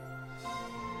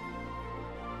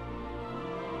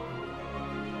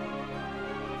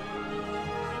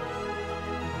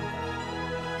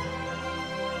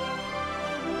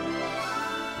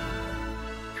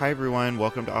Hi everyone,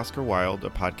 welcome to Oscar Wild, a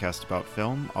podcast about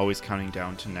film, always counting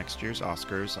down to next year's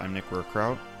Oscars. I'm Nick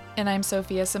Rourkraut. And I'm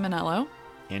Sophia Simonello.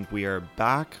 And we are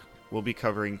back. We'll be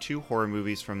covering two horror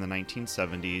movies from the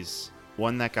 1970s.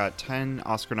 One that got 10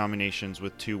 Oscar nominations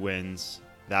with 2 wins,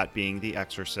 that being The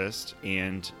Exorcist,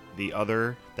 and the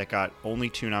other that got only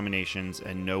 2 nominations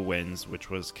and no wins, which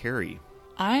was Carrie.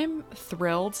 I'm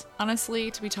thrilled,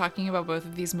 honestly, to be talking about both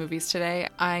of these movies today.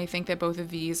 I think that both of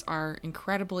these are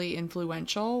incredibly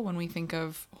influential when we think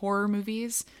of horror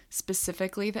movies,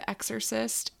 specifically The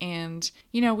Exorcist. And,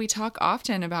 we talk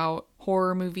often about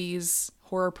horror movies,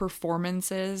 horror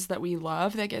performances that we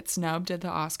love that get snubbed at the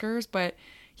Oscars. But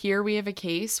here we have a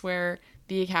case where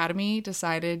the Academy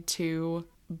decided to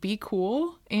be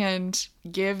cool and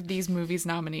give these movies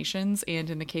nominations. And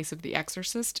in the case of The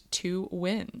Exorcist, 2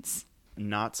 wins.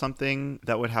 Not something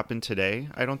that would happen today,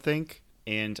 I don't think.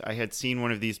 And I had seen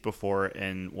one of these before,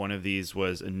 and one of these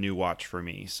was a new watch for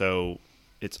me. So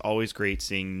it's always great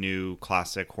seeing new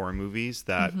classic horror movies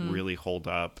that really hold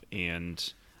up,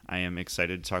 and I am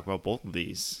excited to talk about both of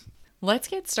these. Let's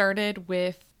get started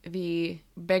with the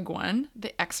big one,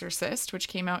 The Exorcist, which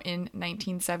came out in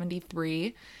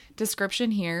 1973.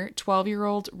 Description here,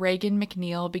 12-year-old Reagan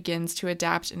McNeil begins to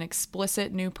adapt an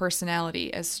explicit new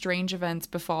personality as strange events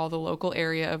befall the local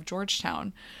area of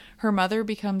Georgetown. Her mother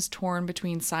becomes torn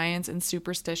between science and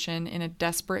superstition in a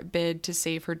desperate bid to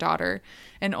save her daughter,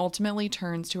 and ultimately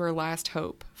turns to her last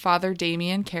hope, Father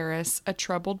Damien Karras, a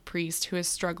troubled priest who is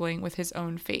struggling with his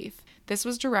own faith. This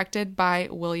was directed by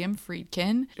William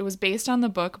Friedkin. It was based on the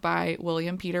book by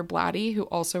William Peter Blatty, who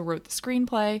also wrote the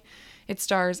screenplay. It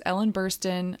stars Ellen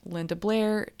Burstyn, Linda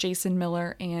Blair, Jason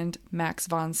Miller, and Max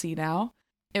von Sydow.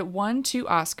 It won 2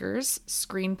 Oscars,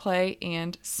 screenplay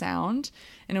and sound,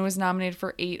 and it was nominated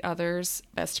for 8 others: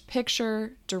 Best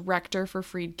Picture, Director for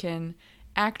Friedkin,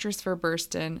 Actress for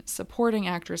Burstyn, Supporting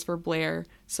Actress for Blair,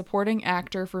 Supporting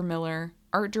Actor for Miller,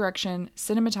 Art Direction,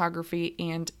 Cinematography,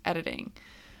 and Editing.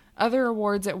 Other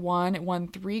awards it won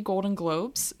 3 Golden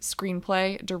Globes,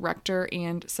 Screenplay, Director,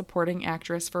 and Supporting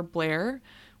Actress for Blair.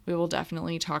 We will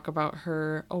definitely talk about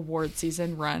her award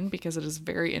season run because it is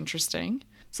very interesting.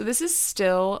 So this is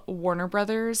still Warner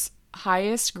Brothers'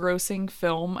 highest grossing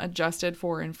film adjusted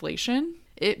for inflation.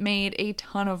 It made a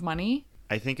ton of money.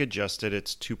 I think adjusted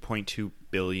it's $2.2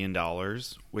 billion,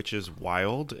 which is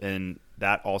wild, and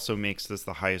that also makes this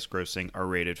the highest grossing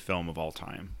R-rated film of all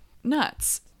time.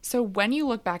 Nuts. So when you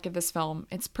look back at this film,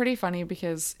 it's pretty funny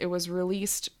because it was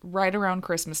released right around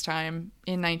Christmas time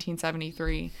in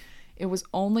 1973. It was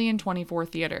only in 24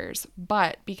 theaters,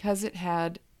 but because it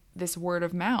had this word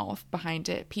of mouth behind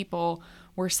it, people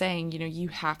were saying, you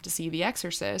have to see The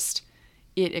Exorcist.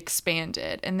 It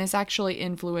expanded. And this actually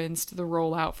influenced the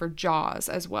rollout for Jaws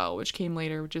as well, which came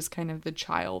later, which is kind of the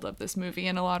child of this movie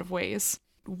in a lot of ways.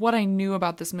 What I knew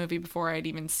about this movie before I'd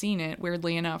even seen it,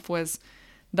 weirdly enough, was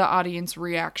the audience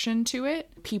reaction to it.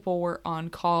 People were on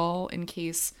call in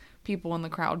case people in the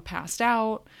crowd passed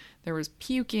out. There was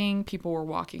puking, people were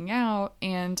walking out,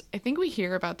 and I think we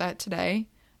hear about that today.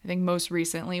 I think most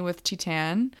recently with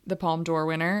Titan, the Palme d'Or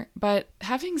winner. But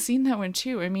having seen that one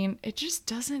too, it just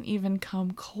doesn't even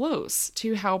come close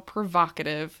to how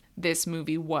provocative this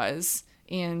movie was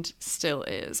and still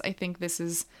is. I think this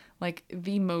is like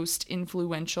the most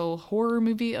influential horror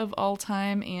movie of all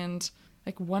time and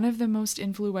like one of the most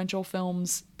influential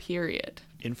films, period.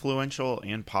 Influential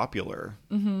and popular.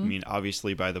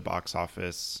 Obviously by the box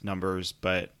office numbers,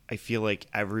 but I feel like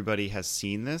everybody has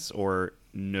seen this or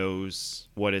knows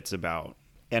what it's about.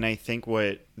 And I think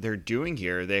what they're doing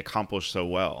here, they accomplish so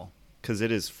well because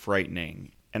it is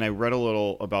frightening. And I read a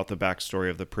little about the backstory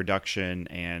of the production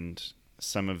and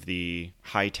some of the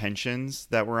high tensions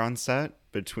that were on set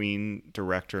between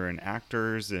director and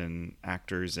actors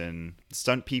and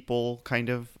stunt people, kind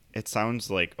of. It sounds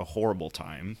like a horrible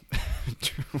time.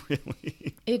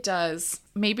 Really. It does.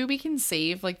 Maybe we can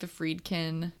save like the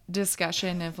Friedkin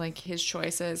discussion of like his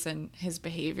choices and his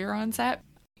behavior on set.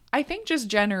 I think just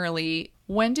generally,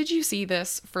 when did you see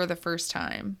this for the first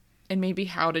time? And maybe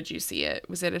how did you see it?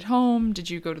 Was it at home? Did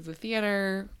you go to the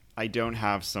theater? I don't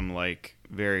have some like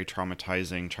very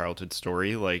traumatizing childhood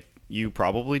story like you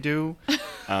probably do.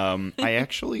 I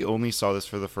actually only saw this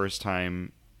for the first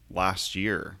time last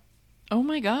year. Oh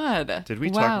my God. Did we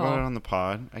talk about it on the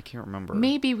pod? I can't remember.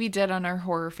 Maybe we did on our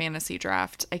horror fantasy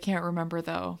draft. I can't remember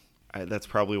though. That's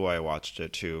probably why I watched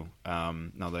it too, now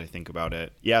that I think about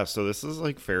it. Yeah, so this is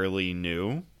like fairly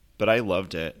new, but I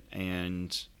loved it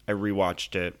and I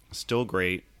rewatched it. Still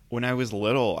great. When I was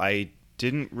little, I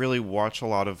didn't really watch a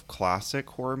lot of classic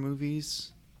horror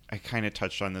movies. I kind of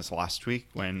touched on this last week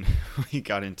when we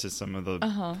got into some of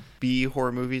the B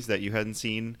horror movies that you hadn't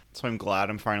seen. So I'm glad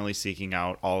I'm finally seeking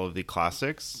out all of the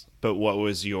classics. But what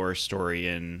was your story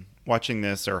in watching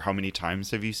this, or how many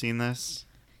times have you seen this?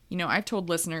 You know, I've told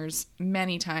listeners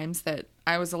many times that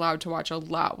I was allowed to watch a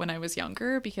lot when I was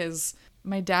younger because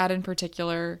my dad in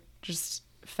particular just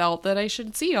felt that I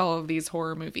should see all of these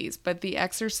horror movies. But The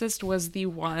Exorcist was the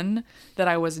one that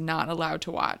I was not allowed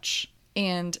to watch.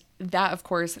 And that, of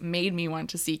course, made me want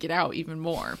to seek it out even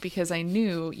more because I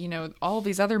knew, you know, all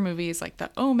these other movies like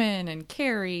The Omen and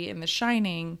Carrie and The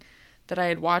Shining that I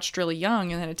had watched really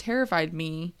young and that had terrified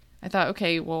me. I thought,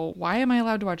 okay, well, why am I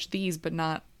allowed to watch these but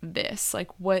not this?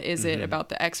 Like, what is it about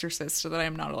The Exorcist that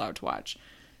I'm not allowed to watch?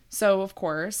 So, of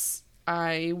course,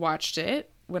 I watched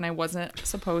it when I wasn't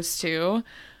supposed to,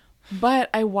 but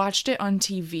I watched it on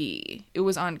TV. It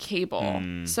was on cable.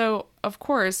 So, of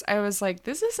course, I was like,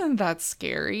 this isn't that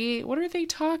scary. What are they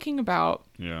talking about?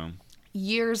 Yeah.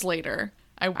 Years later,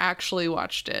 I actually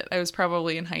watched it. I was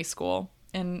probably in high school,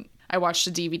 and I watched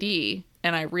a DVD,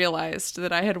 and I realized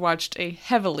that I had watched a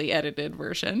heavily edited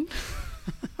version.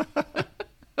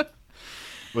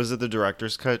 Was it the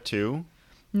director's cut too?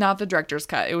 Not the director's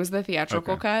cut. It was the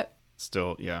theatrical cut.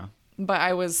 Still, yeah. But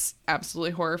I was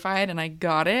absolutely horrified, and I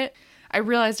got it. I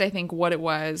realized, I think, what it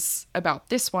was about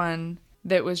this one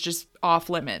that was just off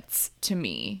limits to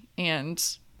me and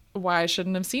why I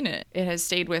shouldn't have seen it. It has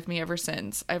stayed with me ever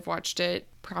since. I've watched it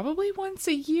probably once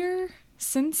a year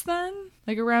since then.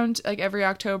 Like around every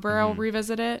October, I'll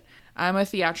revisit it. I'm a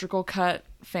theatrical cut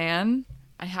fan.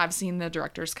 I have seen the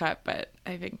director's cut, but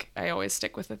I think I always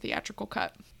stick with the theatrical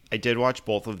cut. I did watch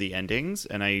both of the endings,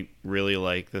 and I really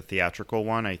like the theatrical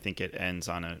one. I think it ends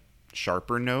on a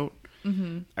sharper note.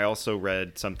 I also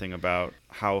read something about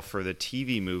how for the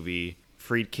TV movie,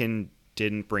 Friedkin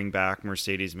didn't bring back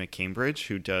Mercedes McCambridge,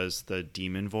 who does the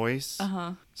demon voice.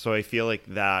 So I feel like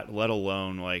that, let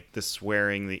alone like the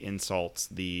swearing, the insults,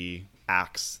 the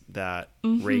acts that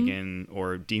Reagan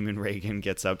or Demon Reagan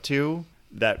gets up to,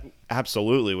 that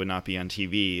absolutely would not be on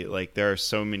TV. Like, there are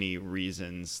so many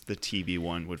reasons the TV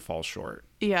one would fall short.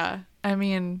 Yeah. I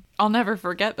mean, I'll never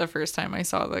forget the first time I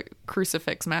saw the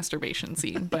crucifix masturbation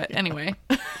scene. But anyway,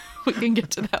 we can get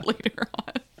to that later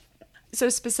on. So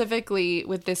specifically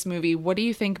with this movie, what do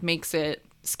you think makes it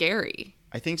scary?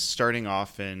 I think starting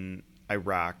off in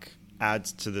Iraq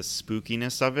adds to the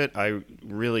spookiness of it. I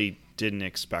really didn't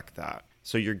expect that.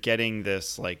 So you're getting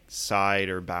this like side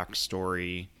or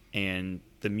backstory, and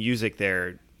the music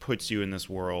there puts you in this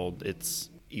world. It's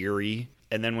eerie.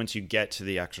 And then once you get to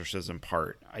the exorcism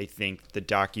part, I think the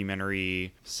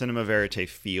documentary cinema verite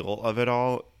feel of it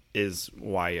all is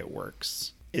why it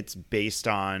works. It's based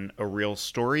on a real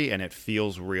story and it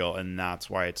feels real, and that's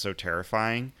why it's so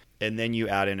terrifying. And then you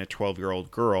add in a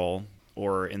 12-year-old girl,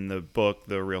 or in the book,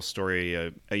 the real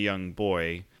story, a young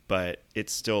boy, but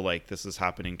it's still like this is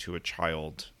happening to a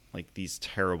child. Like these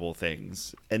terrible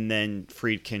things. And then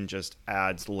Friedkin just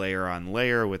adds layer on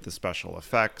layer with the special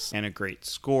effects and a great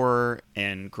score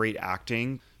and great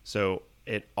acting. So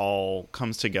it all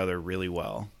comes together really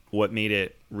well. What made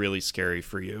it really scary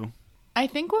for you? I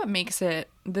think what makes it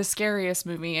the scariest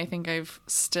movie I think I've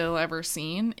still ever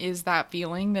seen is that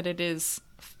feeling that it is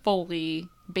fully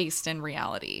based in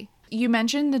reality. You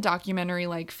mentioned the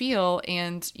documentary-like feel,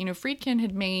 and, you know, Friedkin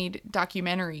had made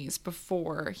documentaries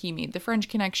before he made The French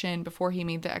Connection, before he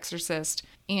made The Exorcist,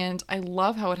 and I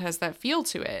love how it has that feel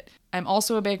to it. I'm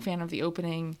also a big fan of the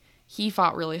opening. He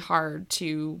fought really hard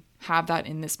to have that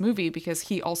in this movie because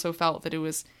he also felt that it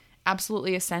was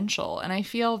absolutely essential. And I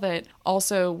feel that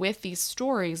also with these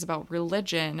stories about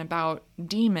religion, about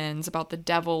demons, about the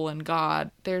devil and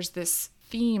God, there's this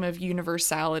theme of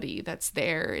universality that's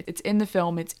there. It's in the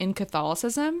film, it's in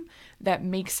Catholicism that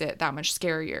makes it that much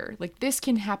scarier. Like, this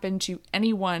can happen to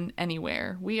anyone,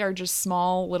 anywhere. We are just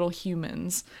small little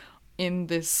humans in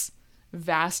this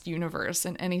vast universe,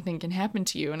 and anything can happen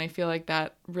to you. And I feel like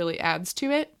that really adds to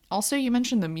it. Also, you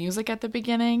mentioned the music at the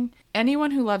beginning.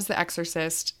 Anyone who loves The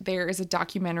Exorcist, there is a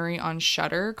documentary on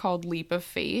Shudder called Leap of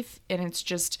Faith, and it's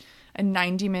just a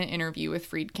 90-minute interview with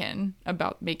Friedkin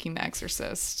about making The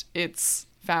Exorcist. It's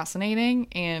fascinating,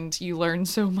 and you learn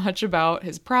so much about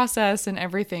his process and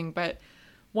everything. But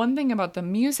one thing about the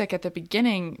music at the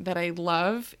beginning that I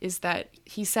love is that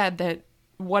he said that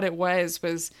what it was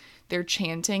they're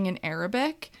chanting in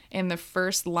Arabic, and the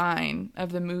first line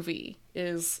of the movie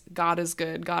is God is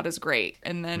good, God is great.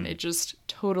 And then it just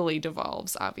totally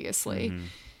devolves, obviously.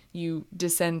 You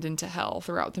descend into hell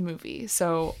throughout the movie.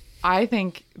 So I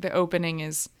think the opening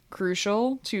is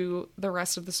crucial to the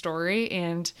rest of the story,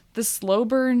 and the slow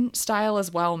burn style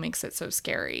as well makes it so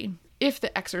scary. if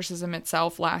the exorcism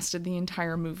itself lasted the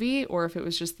entire movie, or if it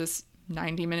was just this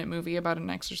 90-minute movie about an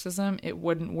exorcism, it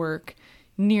wouldn't work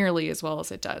nearly as well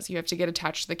as it does. You have to get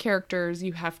attached to the characters.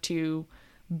 You have to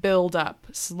build up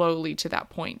slowly to that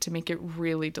point to make it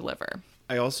really deliver.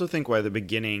 I also think why the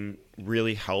beginning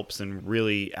really helps and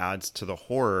really adds to the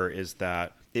horror is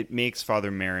that it makes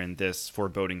Father Merrin this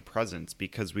foreboding presence,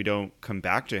 because we don't come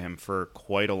back to him for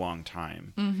quite a long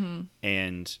time. Mm-hmm.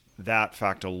 And that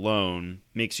fact alone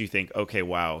makes you think, okay,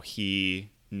 wow,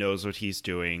 he knows what he's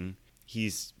doing.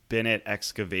 He's been at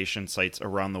excavation sites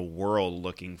around the world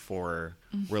looking for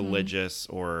religious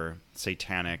or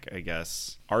satanic, I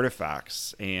guess,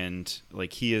 artifacts. And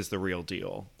like, he is the real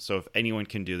deal. So if anyone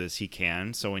can do this, he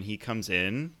can. So when he comes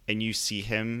in and you see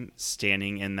him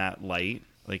standing in that light,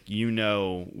 like, you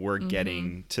know, we're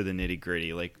getting to the nitty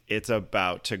gritty. Like, it's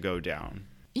about to go down.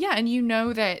 Yeah. And you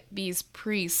know that these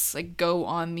priests like go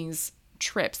on these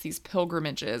trips, these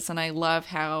pilgrimages. And I love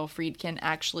how Friedkin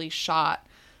actually shot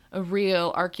a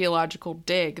real archaeological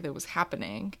dig that was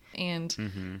happening.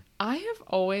 And I have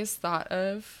always thought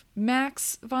of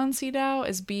Max von Sydow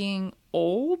as being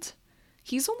old.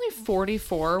 He's only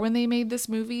 44 when they made this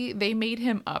movie. They made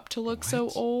him up to look so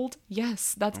old.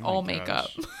 Yes, that's all makeup.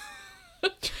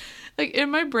 Like,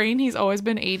 in my brain, he's always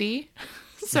been 80.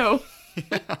 So,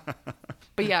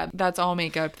 but yeah, that's all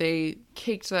makeup. They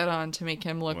caked that on to make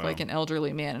him look like an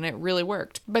elderly man, and it really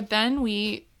worked. But then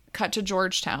we cut to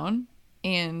Georgetown.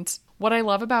 And what I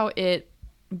love about it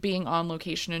being on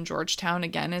location in Georgetown,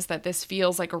 again, is that this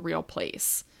feels like a real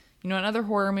place. You know, in other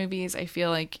horror movies, I feel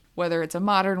like whether it's a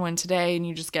modern one today and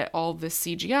you just get all this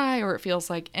CGI, or it feels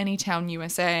like any town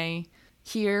USA,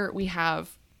 here we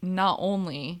have not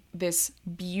only this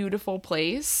beautiful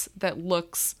place that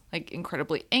looks like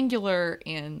incredibly angular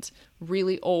and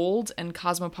really old and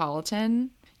cosmopolitan,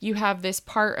 you have this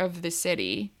part of the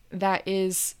city that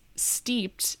is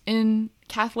steeped in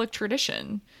Catholic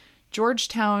tradition.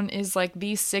 Georgetown is like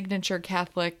the signature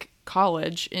Catholic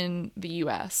college in the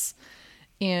US.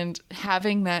 And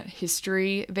having that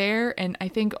history there, and I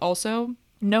think also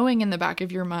knowing in the back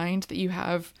of your mind that you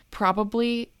have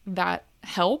probably that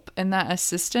help and that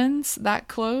assistance that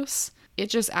close, it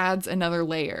just adds another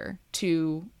layer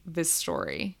to this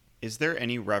story. Is there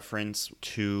any reference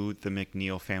to the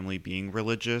McNeil family being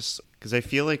religious? Because I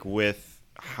feel like with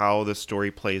how the story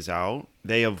plays out,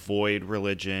 they avoid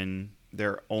religion.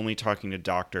 They're only talking to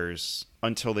doctors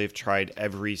until they've tried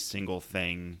every single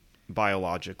thing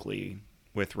biologically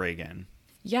with Reagan.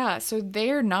 Yeah, so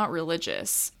they're not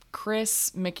religious.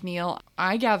 Chris McNeil,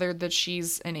 I gathered that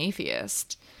she's an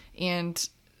atheist, and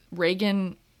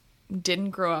Reagan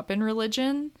didn't grow up in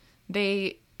religion.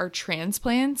 They are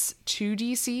transplants to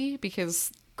DC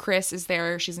because Chris is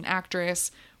there. She's an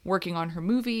actress working on her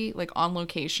movie, like on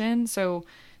location. So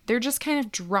they're just kind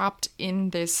of dropped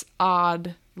in this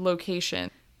odd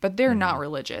location, but they're not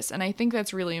religious. And I think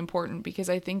that's really important, because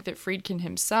I think that Friedkin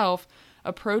himself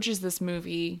approaches this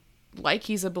movie like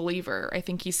he's a believer. I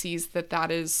think he sees that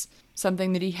that is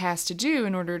something that he has to do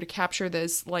in order to capture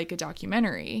this like a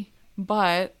documentary,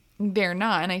 but they're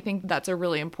not. And I think that's a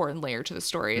really important layer to the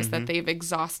story, is that they've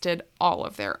exhausted all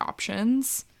of their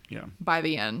options by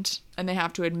the end, and they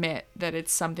have to admit that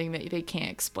it's something that they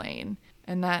can't explain,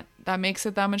 and that makes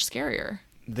it that much scarier.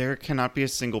 There cannot be a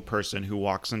single person who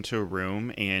walks into a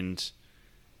room and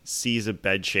sees a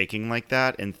bed shaking like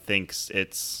that and thinks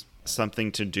it's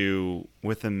something to do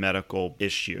with a medical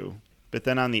issue. But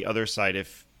then on the other side,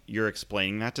 if you're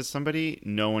explaining that to somebody,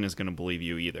 no one is going to believe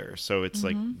you either. So it's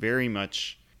like very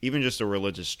much even just a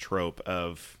religious trope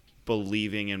of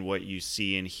believing in what you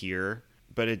see and hear.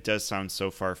 But it does sound so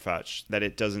far-fetched that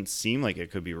it doesn't seem like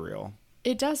it could be real.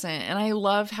 It doesn't. And I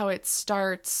love how it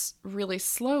starts really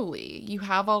slowly. You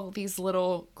have all these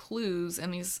little clues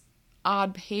and these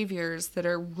odd behaviors that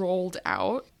are rolled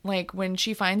out. Like when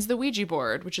she finds the Ouija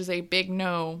board, which is a big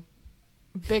no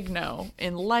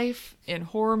in life, in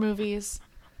horror movies.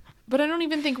 But I don't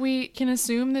even think we can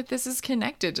assume that this is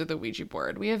connected to the Ouija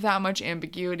board. We have that much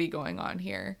ambiguity going on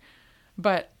here.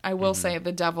 But I will say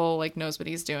the devil like knows what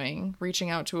he's doing, reaching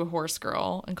out to a horse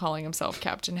girl and calling himself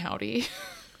Captain Howdy.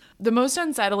 The most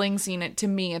unsettling scene to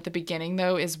me at the beginning,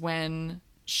 though, is when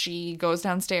she goes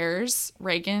downstairs,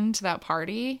 Reagan, to that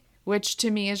party, which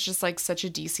to me is just like such a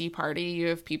DC party. You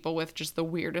have people with just the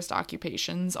weirdest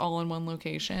occupations all in one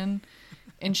location.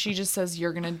 And she just says,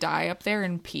 "You're going to die up there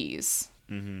in peas."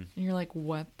 And you're like,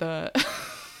 what the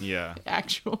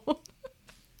actual?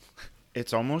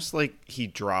 It's almost like he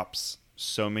drops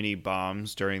so many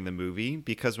bombs during the movie,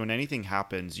 because when anything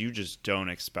happens, you just don't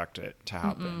expect it to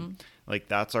happen. Like,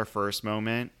 that's our first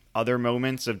moment. Other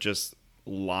moments of just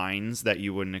lines that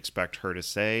you wouldn't expect her to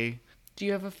say. Do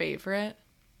you have a favorite?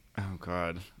 Oh,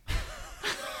 God.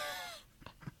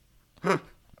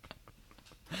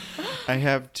 I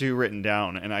have 2 written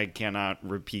down, and I cannot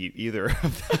repeat either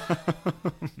of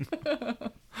them.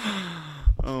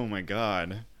 Oh, my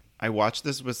God. I watched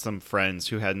this with some friends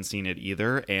who hadn't seen it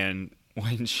either, and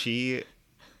when she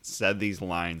said these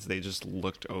lines, they just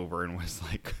looked over and was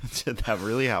like, did that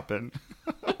really happen?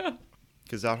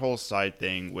 Because that whole side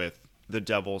thing with the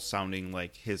devil sounding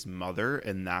like his mother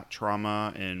and that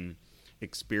trauma and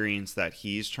experience that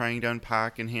he's trying to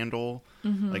unpack and handle,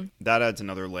 like that adds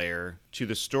another layer to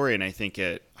the story, and I think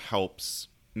it helps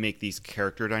make these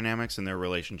character dynamics and their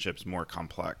relationships more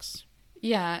complex.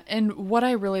 Yeah, and what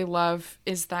I really love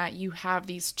is that you have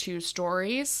these 2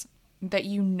 stories that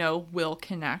you know will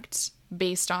connect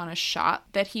based on a shot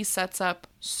that he sets up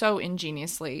so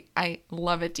ingeniously. I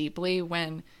love it deeply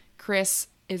when Chris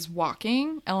is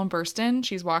walking, Ellen Burstyn,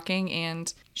 she's walking,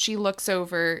 and she looks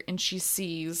over and she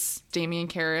sees Damian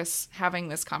Karras having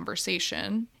this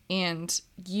conversation, and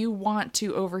you want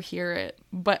to overhear it,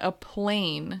 but a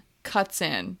plane cuts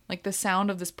in, like the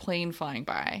sound of this plane flying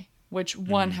by, which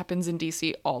one happens in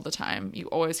DC all the time. You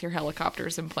always hear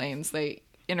helicopters and planes. They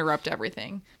interrupt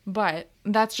everything. But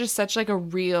that's just such like a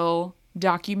real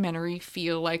documentary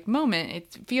feel like moment.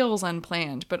 It feels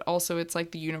unplanned, but also it's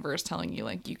like the universe telling you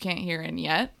like you can't hear in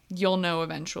yet. You'll know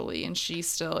eventually. And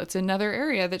it's another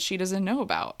area that she doesn't know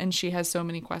about. And she has so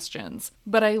many questions.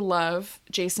 But I love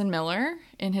Jason Miller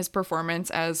in his performance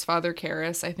as Father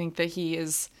Karras. I think that he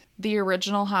is the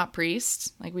original hot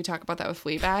priest. Like we talk about that with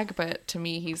Fleabag, but to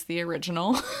me, he's the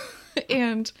original.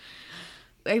 And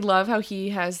I love how he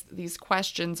has these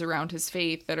questions around his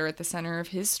faith that are at the center of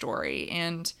his story.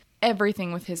 And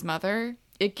everything with his mother,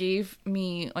 it gave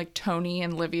me like Tony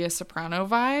and Livia Soprano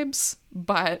vibes,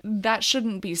 but that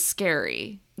shouldn't be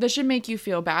scary. That should make you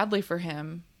feel badly for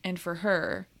him and for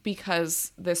her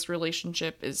because this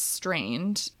relationship is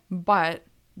strained. But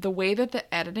the way that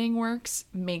the editing works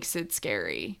makes it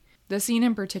scary. The scene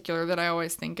in particular that I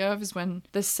always think of is when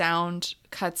the sound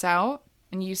cuts out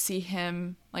and you see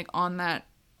him like on that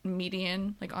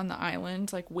median, like on the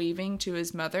island, like waving to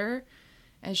his mother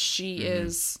as she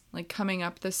is like coming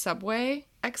up the subway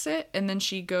exit, and then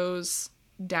she goes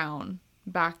down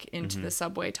back into the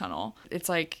subway tunnel. It's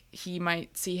like he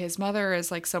might see his mother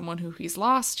as like someone who he's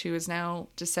lost, who is now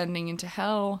descending into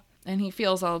hell, and he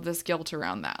feels all of this guilt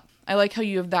around that. I like how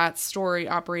you have that story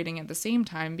operating at the same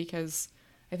time because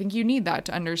I think you need that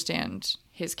to understand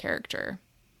his character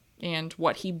and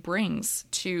what he brings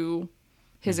to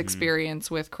his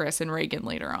experience with Chris and Reagan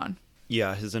later on.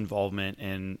 Yeah, his involvement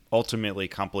and ultimately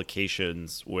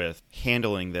complications with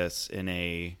handling this in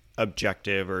a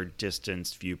objective or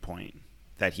distanced viewpoint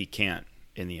that he can't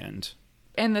in the end.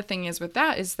 And the thing is with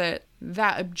that is that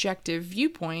objective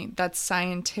viewpoint, that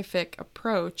scientific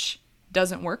approach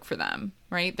doesn't work for them,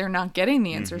 right? They're not getting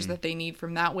the answers that they need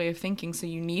from that way of thinking. So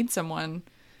you need someone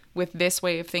with this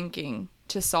way of thinking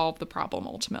to solve the problem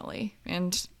ultimately.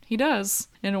 And he does,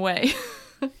 in a way.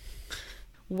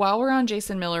 While we're on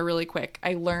Jason Miller really quick,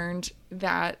 I learned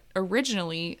that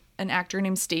originally an actor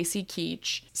named Stacy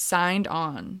Keach signed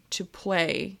on to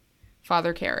play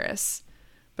Father Karras.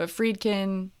 But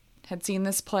Friedkin had seen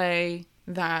this play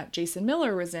that Jason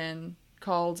Miller was in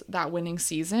called That Winning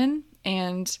Season,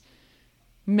 and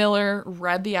Miller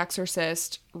read The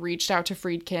Exorcist, reached out to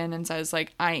Friedkin and says,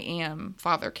 like, I am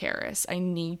Father Karras. I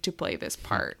need to play this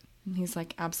part. And he's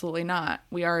like, absolutely not.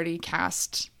 We already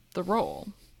cast the role.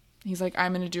 He's like,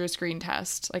 I'm going to do a screen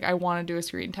test. Like, I want to do a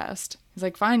screen test. He's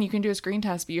like, fine, you can do a screen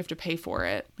test, but you have to pay for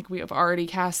it. Like, we have already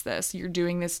cast this. You're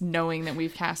doing this knowing that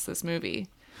we've cast this movie.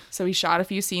 So he shot a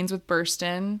few scenes with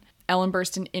Burstyn. Ellen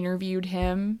Burstyn interviewed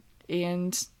him,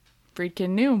 and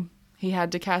Friedkin knew he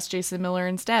had to cast Jason Miller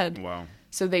instead. Wow.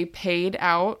 So they paid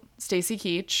out Stacy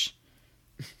Keach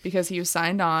because he was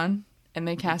signed on, and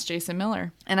they cast Jason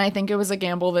Miller. And I think it was a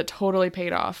gamble that totally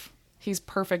paid off. He's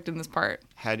perfect in this part.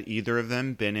 Had either of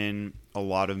them been in a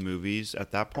lot of movies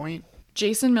at that point?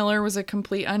 Jason Miller was a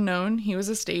complete unknown. He was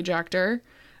a stage actor.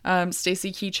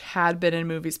 Stacy Keach had been in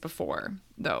movies before,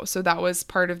 though. So that was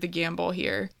part of the gamble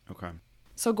here. Okay.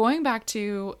 So going back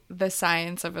to the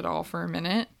science of it all for a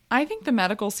minute, I think the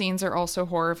medical scenes are also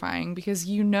horrifying because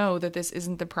you know that this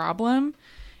isn't the problem.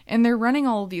 And they're running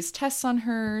all of these tests on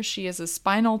her. She has a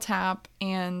spinal tap,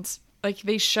 and like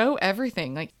they show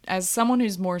everything. Like as someone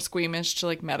who's more squeamish to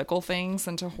like medical things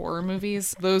than to horror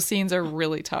movies, those scenes are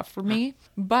really tough for me.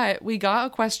 But we got a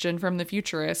question from the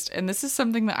futurist, and this is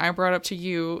something that I brought up to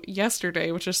you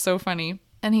yesterday, which is so funny.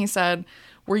 And he said,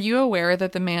 Were you aware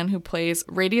that the man who plays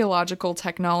radiological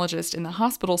technologist in the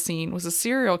hospital scene was a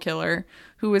serial killer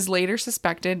who was later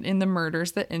suspected in the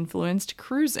murders that influenced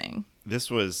Cruising?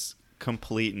 This was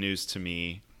complete news to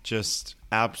me. Just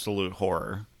absolute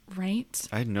horror. Right?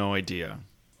 I had no idea.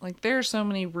 Like, there are so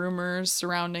many rumors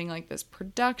surrounding, like, this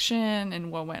production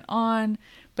and what went on.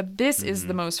 But this is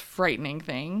the most frightening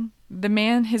thing. The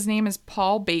man, his name is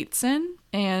Paul Bateson.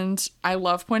 And I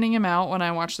love pointing him out when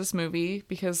I watch this movie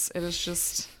because it is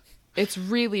just, it's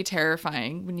really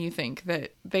terrifying when you think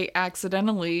that they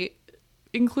accidentally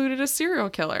included a serial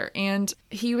killer. And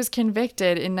he was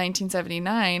convicted in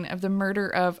 1979 of the murder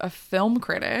of a film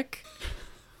critic.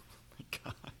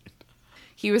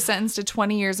 He was sentenced to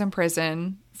 20 years in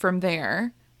prison from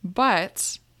there,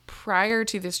 but prior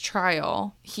to this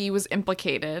trial, he was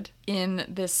implicated in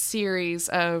this series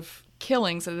of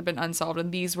killings that had been unsolved,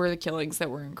 and these were the killings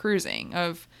that were in Cruising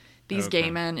of these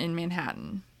gay men in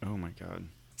Manhattan. Oh my God.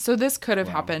 So this could have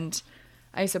happened,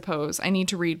 I suppose. I need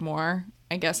to read more,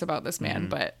 I guess, about this man,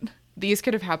 but these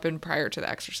could have happened prior to The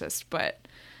Exorcist, but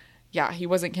yeah, he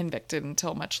wasn't convicted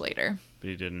until much later. But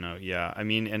he didn't know. Yeah. I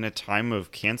mean, in a time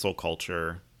of cancel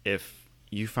culture, if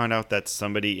you found out that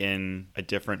somebody in a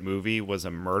different movie was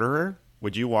a murderer,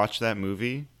 would you watch that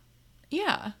movie?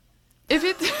 Yeah. If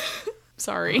it's...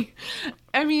 Sorry.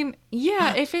 I mean,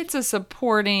 yeah, if it's a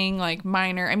supporting, like,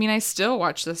 minor... I mean, I still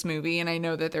watch this movie, and I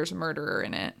know that there's a murderer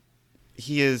in it.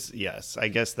 He is, yes. I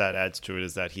guess that adds to it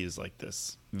is that he's, like,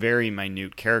 this very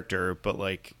minute character, but,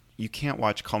 like, you can't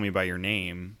watch Call Me By Your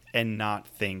Name and not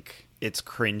think it's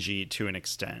cringy to an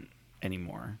extent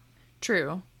anymore.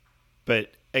 True.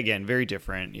 But again, very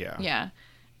different. Yeah. Yeah.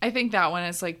 I think that one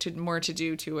is like more to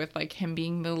do too with like him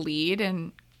being the lead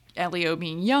and Elio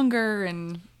being younger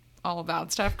and all of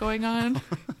that stuff going on.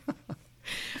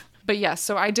 But yes,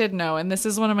 so I did know, and this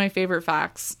is one of my favorite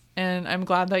facts, and I'm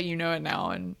glad that you know it now,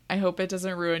 and I hope it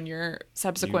doesn't ruin your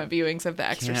subsequent viewings of The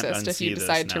Exorcist if you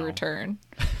decide to return.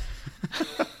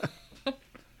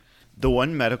 The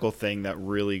one medical thing that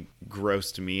really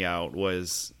grossed me out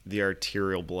was the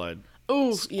arterial blood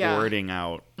squirting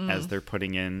out as they're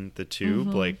putting in the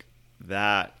tube. Like,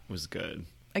 that was good.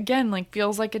 Again, like,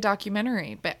 feels like a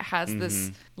documentary, but has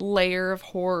this layer of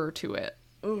horror to it.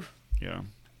 Oof. Yeah.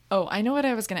 Oh, I know what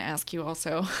I was going to ask you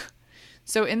also.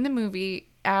 So in the movie,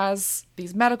 as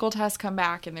these medical tests come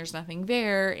back and there's nothing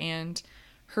there and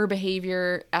her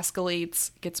behavior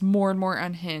escalates, gets more and more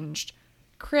unhinged,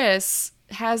 Chris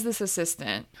has this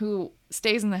assistant who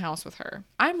stays in the house with her.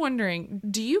 I'm wondering,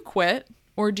 do you quit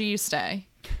or do you stay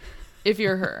if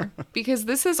you're her? Because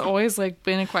this has always like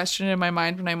been a question in my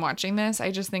mind when I'm watching this.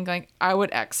 I just think like I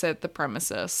would exit the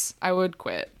premises. I would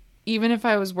quit. Even if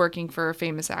I was working for a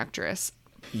famous actress.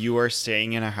 You are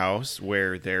staying in a house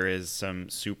where there is some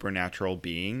supernatural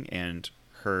being and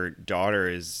her daughter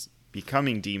is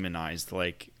becoming demonized.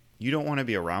 Like, you don't want to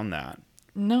be around that.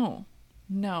 No.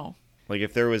 Like,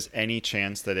 if there was any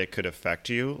chance that it could affect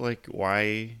you, like,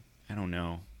 why? I don't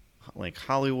know. Like,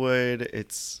 Hollywood,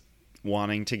 it's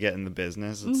wanting to get in the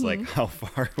business. It's like, how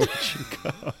far would you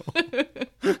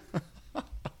go?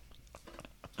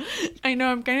 I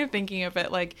know, I'm kind of thinking of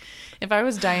it like if I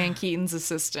was Diane Keaton's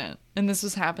assistant and this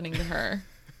was happening to her,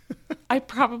 I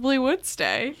probably would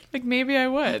stay. Like, maybe I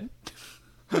would.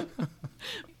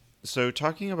 So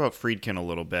talking about Friedkin a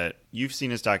little bit, you've seen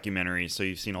his documentary, so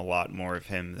you've seen a lot more of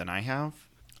him than I have.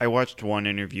 I watched one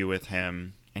interview with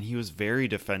him, and he was very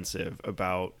defensive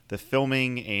about the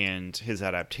filming and his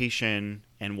adaptation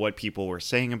and what people were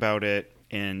saying about it.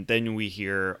 And then we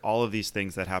hear all of these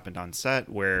things that happened on set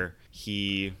where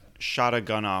he shot a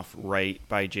gun off right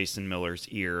by Jason Miller's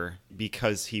ear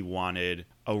because he wanted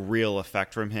a real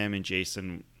effect from him. And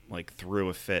Jason like threw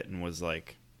a fit and was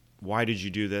like, why did you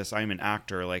do this? I'm an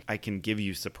actor. Like, I can give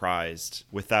you surprised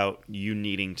without you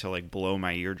needing to like blow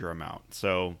my eardrum out.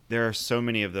 So there are so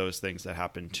many of those things that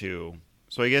happen too.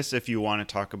 So I guess if you want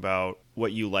to talk about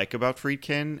what you like about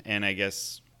Friedkin and I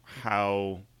guess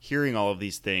how hearing all of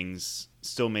these things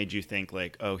still made you think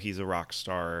like, oh, he's a rock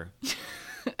star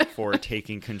for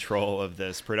taking control of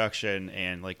this production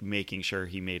and like making sure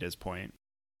he made his point.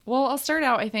 Well, I'll start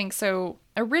out, I think. So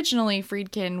originally,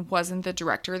 Friedkin wasn't the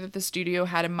director that the studio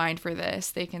had in mind for this.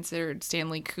 They considered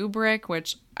Stanley Kubrick,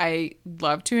 which I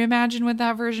love to imagine what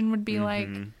that version would be like,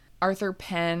 Arthur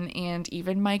Penn, and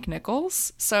even Mike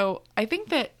Nichols. So I think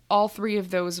that all three of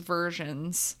those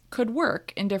versions could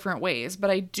work in different ways,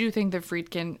 but I do think that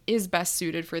Friedkin is best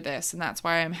suited for this, and that's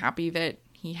why I'm happy that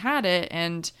he had it.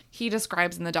 And he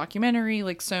describes in the documentary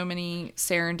like so many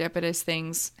serendipitous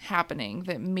things happening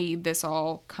that made this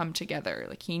all come together.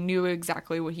 Like he knew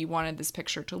exactly what he wanted this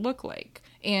picture to look like.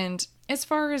 And as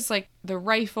far as like the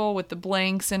rifle with the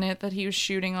blanks in it that he was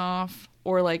shooting off,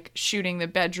 or like shooting the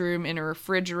bedroom in a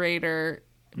refrigerator,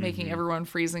 making everyone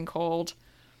freezing cold,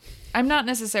 I'm not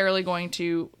necessarily going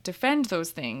to defend those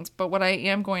things, but what I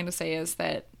am going to say is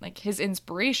that like his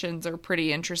inspirations are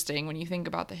pretty interesting when you think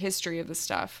about the history of the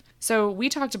stuff. So we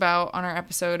talked about on our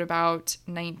episode about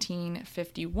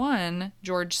 1951,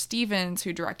 George Stevens,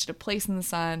 who directed A Place in the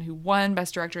Sun, who won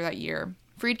Best Director that year.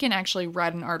 Friedkin actually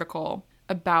read an article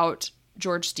about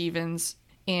George Stevens,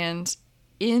 and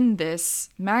in this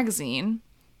magazine,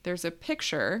 there's a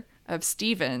picture of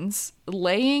Stevens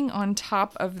laying on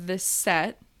top of this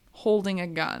set holding a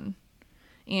gun.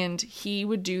 And he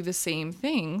would do the same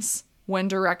things when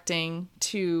directing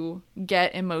to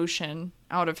get emotion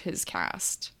out of his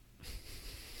cast.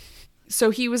 So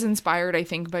he was inspired, I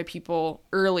think, by people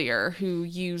earlier who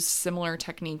used similar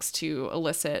techniques to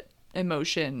elicit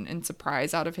emotion and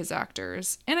surprise out of his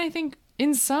actors. And I think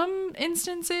in some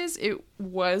instances, it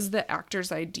was the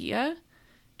actor's idea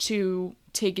to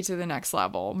take it to the next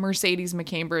level. Mercedes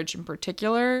McCambridge in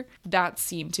particular, that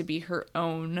seemed to be her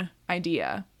own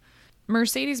idea.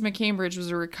 Mercedes McCambridge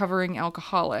was a recovering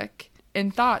alcoholic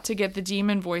and thought to get the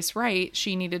demon voice right,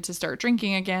 she needed to start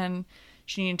drinking again,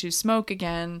 she needed to smoke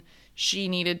again, she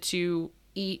needed to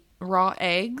eat raw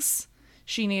eggs,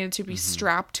 she needed to be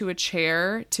strapped to a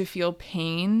chair to feel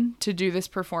pain to do this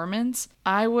performance.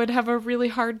 I would have a really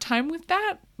hard time with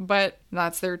that, but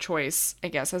that's their choice, I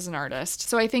guess, as an artist.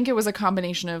 So I think it was a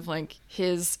combination of like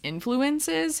his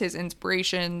influences, his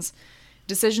inspirations,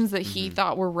 decisions that he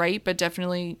thought were right, but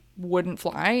definitely wouldn't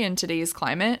fly in today's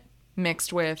climate,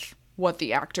 mixed with what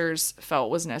the actors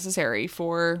felt was necessary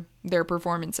for their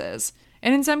performances.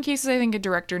 And in some cases, I think a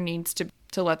director needs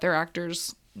to let their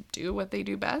actors do what they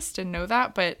do best and know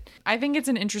that. But I think it's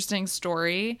an interesting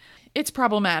story. It's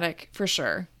problematic for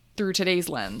sure through today's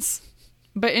lens,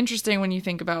 but interesting when you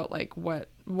think about like what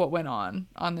went on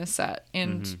this set.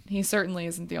 And he certainly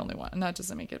isn't the only one, and that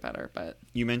doesn't make it better. But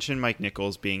you mentioned Mike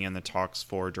Nichols being in the talks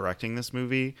for directing this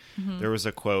movie. There was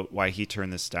a quote why he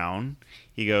turned this down.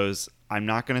 He goes, "I'm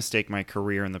not going to stake my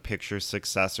career in the picture's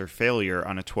success or failure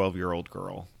on a 12-year-old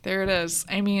girl." There it is.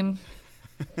 I mean,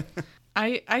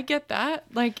 I get that.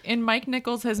 Like, and Mike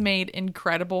Nichols has made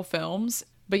incredible films,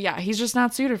 but yeah, he's just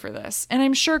not suited for this. And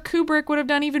I'm sure Kubrick would have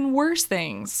done even worse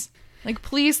things. Like,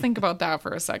 please think about that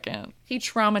for a second. He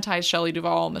traumatized Shelley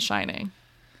Duvall in The Shining.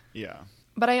 Yeah.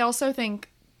 But I also think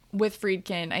with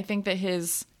Friedkin, I think that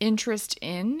his interest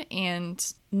in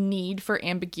and need for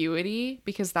ambiguity,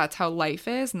 because that's how life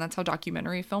is and that's how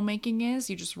documentary filmmaking is.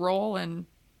 You just roll and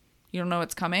you don't know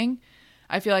what's coming.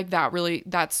 I feel like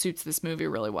that suits this movie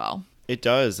really well. It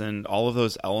does, and all of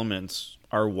those elements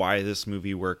are why this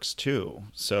movie works too.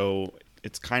 So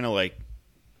it's kind of like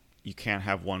you can't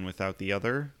have one without the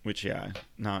other, which, yeah,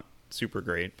 not super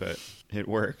great, but it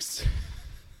works.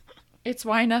 It's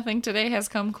why nothing today has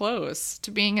come close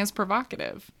to being as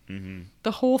provocative.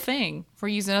 The whole thing, for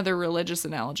use another religious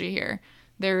analogy here,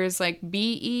 there is like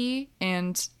BE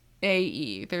and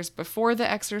AE. There's before The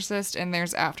Exorcist and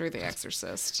there's after The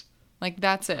Exorcist. Like,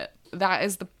 that's it. That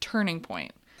is the turning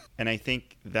point. And I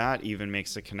think that even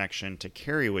makes a connection to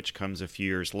Carrie, which comes a few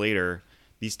years later.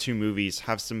 These two movies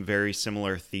have some very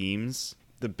similar themes.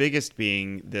 The biggest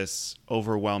being this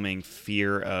overwhelming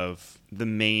fear of the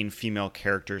main female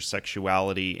character's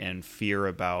sexuality and fear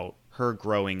about her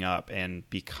growing up and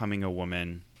becoming a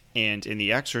woman. And in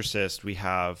The Exorcist, we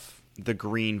have the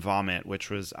green vomit,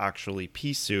 which was actually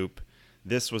pea soup.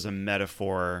 This was a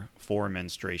metaphor for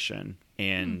menstruation.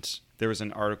 And there was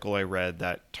an article I read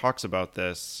that talks about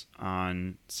this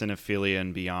on Cinephilia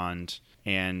and Beyond.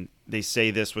 And they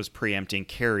say this was preempting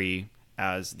Carrie,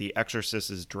 as the Exorcist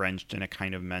is drenched in a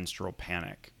kind of menstrual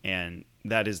panic. And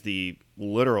that is the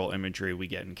literal imagery we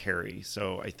get in Carrie.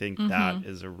 So I think that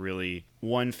is a really,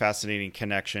 one, fascinating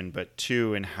connection, but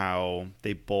two, in how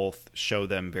they both show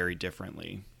them very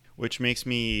differently. Which makes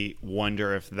me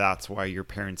wonder if that's why your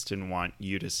parents didn't want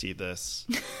you to see this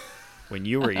when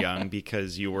you were young,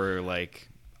 because you were like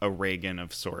a Reagan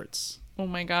of sorts. Oh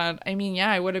my God. I mean,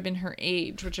 yeah, I would have been her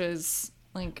age, which is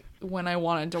like when I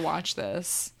wanted to watch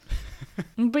this.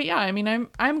 But yeah, I mean,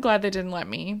 I'm glad they didn't let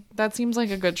me. That seems like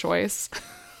a good choice.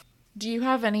 Do you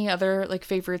have any other like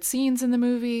favorite scenes in the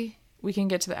movie? We can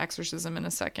get to the exorcism in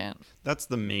a second. That's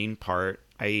the main part.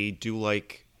 I do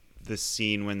like the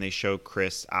scene when they show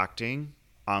Chris acting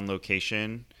on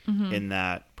location in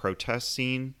that protest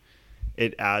scene.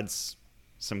 It adds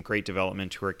some great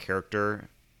development to her character.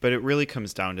 But it really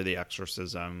comes down to the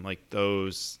exorcism. Like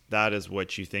that is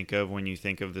what you think of when you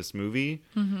think of this movie.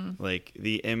 Mm-hmm. Like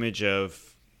the image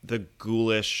of the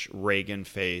ghoulish Reagan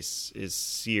face is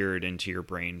seared into your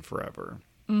brain forever.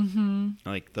 Mm-hmm.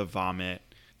 Like the vomit,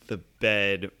 the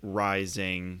bed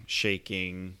rising,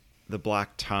 shaking, the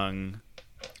black tongue,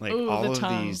 like all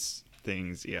of these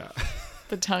things. Yeah.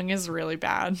 The tongue is really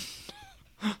bad.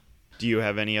 Do you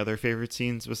have any other favorite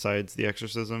scenes besides the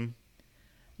exorcism?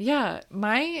 Yeah,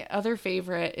 my other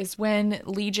favorite is when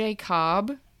Lee J.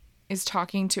 Cobb is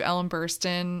talking to Ellen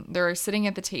Burstyn. They're sitting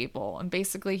at the table, and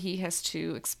basically he has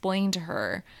to explain to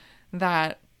her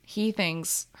that he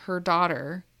thinks her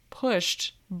daughter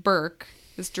pushed Burke,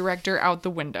 this director, out the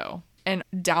window and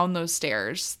down those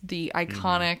stairs, the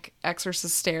iconic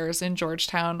Exorcist stairs in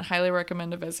Georgetown. Highly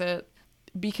recommend a visit,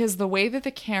 because the way that the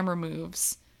camera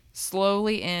moves,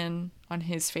 slowly in on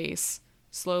his face,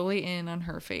 slowly in on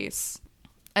her face,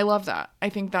 I love that. I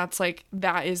think that's like,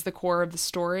 that is the core of the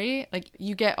story. Like,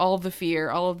 you get all of the fear,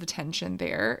 all of the tension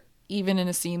there, even in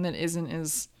a scene that isn't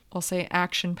as, I'll say,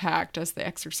 action-packed as the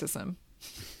exorcism.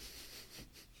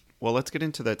 Well, let's get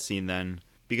into that scene then,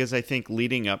 because I think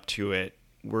leading up to it,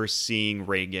 we're seeing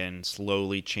Reagan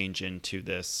slowly change into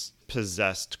this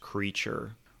possessed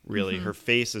creature. Really, her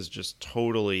face is just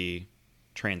totally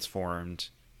transformed.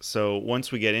 So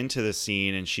once we get into the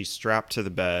scene and she's strapped to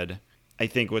the bed, I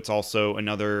think what's also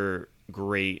another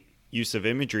great use of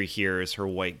imagery here is her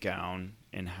white gown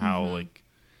and how like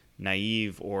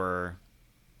naive or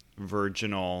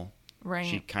virginal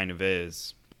she kind of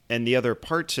is. And the other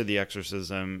part to the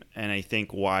exorcism, and I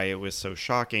think why it was so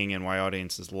shocking and why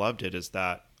audiences loved it, is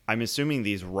that I'm assuming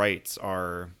these rites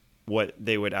are what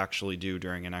they would actually do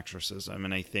during an exorcism.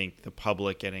 And I think the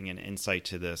public getting an insight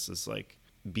to this is like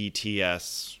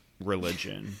BTS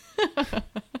religion.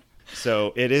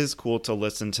 So it is cool to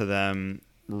listen to them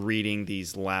reading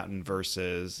these Latin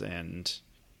verses and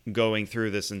going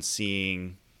through this and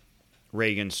seeing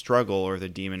Reagan struggle, or the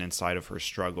demon inside of her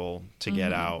struggle to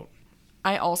get out.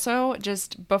 I also,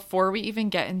 just before we even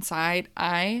get inside,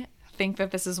 I think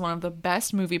that this is one of the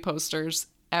best movie posters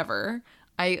ever.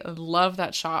 I love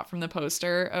that shot from the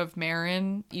poster of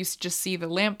Marin. You just see the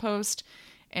lamppost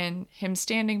and him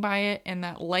standing by it and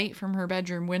that light from her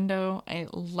bedroom window. I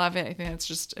love it. I think that's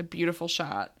just a beautiful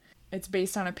shot. It's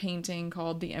based on a painting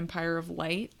called The Empire of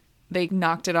Light. They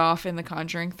knocked it off in The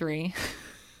Conjuring 3.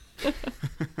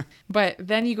 But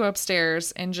then you go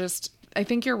upstairs and just, I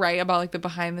think you're right about like the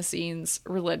behind the scenes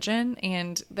religion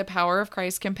and the power of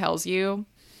Christ compels you.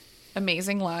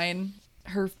 Amazing line.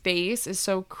 Her face is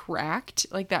so cracked,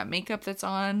 like that makeup that's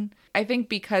on. I think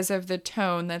because of the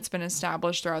tone that's been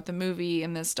established throughout the movie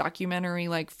and this documentary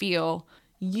like feel,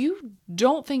 you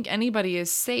don't think anybody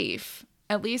is safe.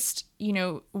 At least, you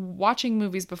know, watching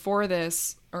movies before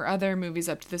this or other movies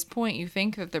up to this point, you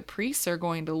think that the priests are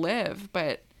going to live,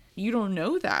 but you don't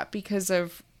know that because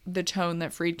of the tone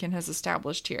that Friedkin has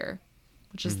established here,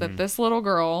 which is that this little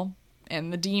girl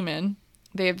and the demon,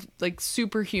 they have like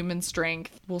superhuman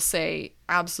strength, will say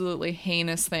absolutely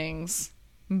heinous things,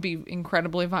 be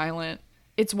incredibly violent.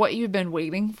 It's what you've been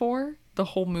waiting for the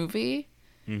whole movie.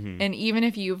 And even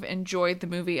if you've enjoyed the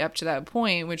movie up to that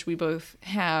point, which we both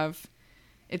have,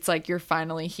 it's like you're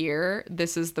finally here.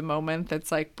 This is the moment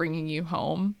that's like bringing you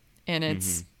home. And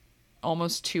it's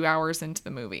almost 2 hours into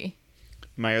the movie.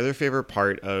 My other favorite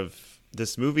part of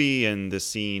this movie and this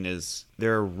scene is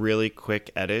there are really quick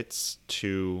edits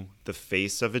to the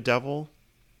face of a devil.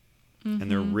 And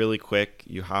they're really quick.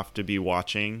 You have to be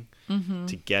watching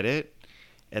to get it.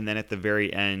 And then at the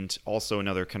very end, also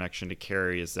another connection to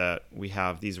Carrie is that we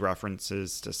have these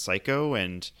references to Psycho,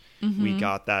 and we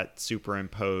got that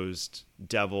superimposed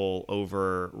devil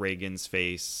over Reagan's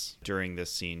face during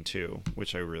this scene too,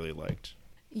 which I really liked.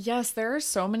 Yes, there are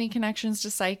so many connections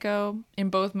to Psycho in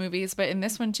both movies, but in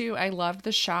this one too, I loved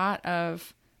the shot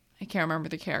of, I can't remember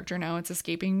the character now, it's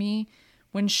escaping me,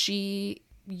 when she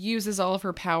uses all of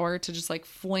her power to just like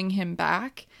fling him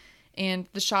back. And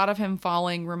the shot of him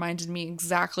falling reminded me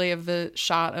exactly of the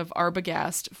shot of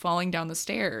Arbogast falling down the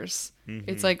stairs.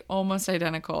 It's like almost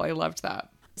identical. I loved that.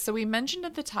 So we mentioned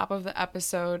at the top of the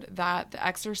episode that The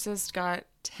Exorcist got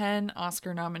 10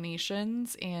 Oscar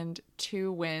nominations and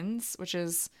 2 wins, which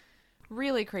is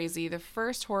really crazy. The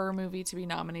first horror movie to be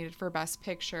nominated for Best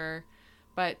Picture,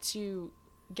 but to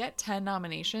get 10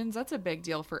 nominations, that's a big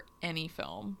deal for any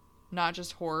film, not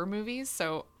just horror movies.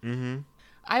 So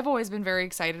I've always been very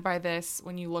excited by this.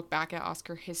 When you look back at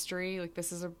Oscar history, like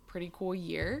this is a pretty cool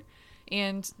year.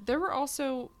 And there were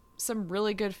also some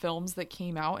really good films that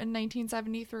came out in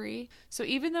 1973. So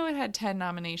even though it had 10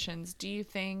 nominations, do you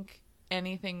think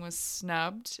anything was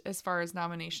snubbed as far as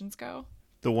nominations go?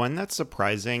 The one that's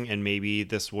surprising, and maybe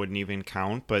this wouldn't even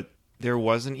count, but there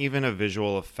wasn't even a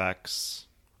visual effects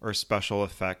or special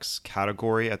effects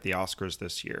category at the Oscars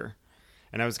this year.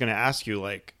 And I was going to ask you,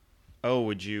 like, oh,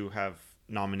 would you have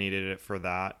nominated it for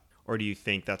that? Or do you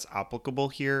think that's applicable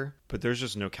here? But there's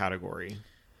just no category.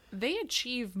 They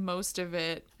achieve most of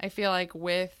it, I feel like,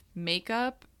 with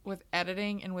makeup, with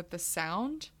editing, and with the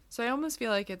sound. So I almost feel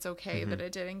like it's okay that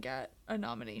it didn't get a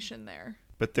nomination there.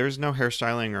 But there's no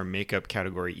hairstyling or makeup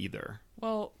category either.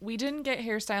 Well, we didn't get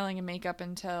hairstyling and makeup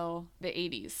until the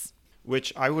 80s.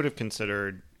 Which I would have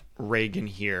considered Reagan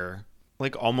here,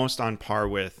 like almost on par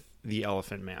with the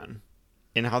Elephant Man.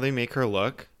 In how they make her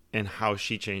look and how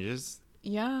she changes.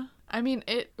 Yeah. I mean,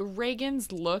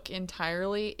 Reagan's look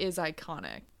entirely is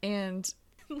iconic. And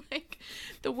like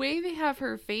the way they have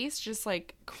her face just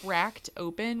like cracked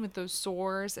open with those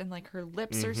sores and like her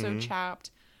lips are so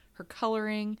chapped, her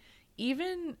coloring,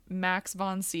 even Max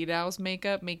von Sydow's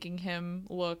makeup making him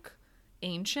look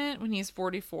ancient when he's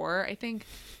 44. I think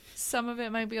some of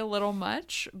it might be a little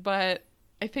much, but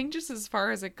I think just as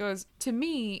far as it goes, to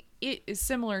me, it is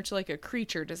similar to like a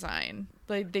creature design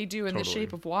like they do in The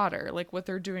Shape of Water, like what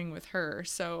they're doing with her.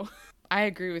 So I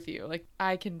agree with you. Like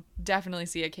I can definitely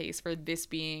see a case for this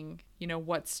being, you know,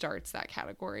 what starts that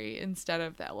category instead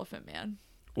of the Elephant Man.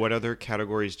 What other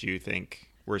categories do you think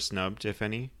were snubbed, if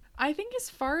any? I think as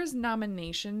far as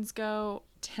nominations go,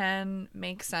 10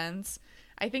 makes sense.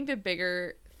 I think the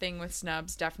bigger thing with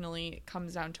snubs definitely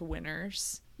comes down to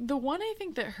winners. The one I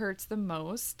think that hurts the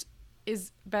most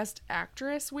is Best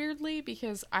Actress, weirdly,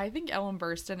 because I think Ellen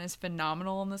Burstyn is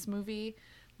phenomenal in this movie.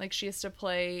 Like, she has to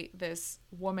play this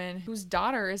woman whose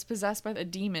daughter is possessed by a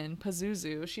demon,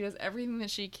 Pazuzu. She does everything that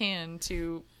she can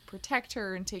to protect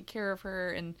her and take care of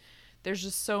her, and there's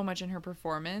just so much in her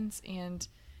performance, and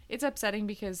it's upsetting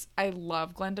because I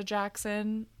love Glenda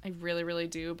Jackson. I really, really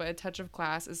do, but A Touch of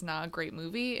Class is not a great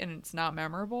movie, and it's not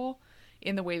memorable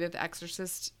in the way that The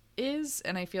Exorcist is,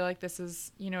 and I feel like this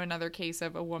is, you know, another case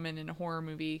of a woman in a horror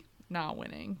movie not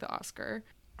winning the Oscar.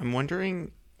 I'm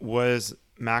wondering, was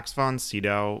Max von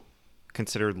Sydow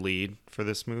considered lead for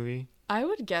this movie? I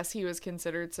would guess he was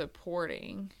considered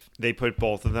supporting. They put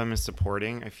both of them as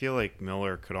supporting. I feel like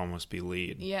Miller could almost be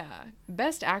lead. Yeah.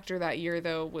 Best actor that year,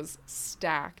 though, was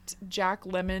stacked. Jack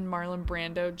Lemmon, Marlon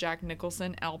Brando, Jack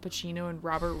Nicholson, Al Pacino, and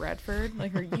Robert Redford.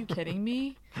 Like, are you kidding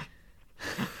me?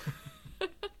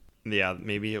 Yeah,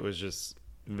 maybe it was just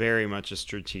very much a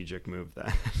strategic move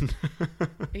then.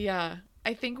 Yeah.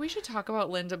 I think we should talk about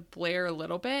Linda Blair a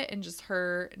little bit and just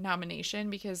her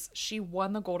nomination because she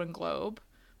won the Golden Globe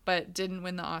but didn't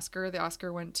win the Oscar. The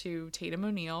Oscar went to Tatum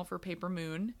O'Neal for Paper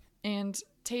Moon. And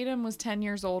Tatum was 10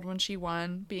 years old when she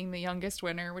won, being the youngest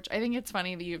winner, which I think it's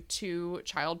funny that you have 2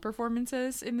 child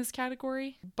performances in this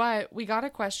category. But we got a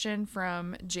question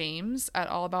from James at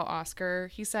All About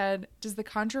Oscar. He said, does the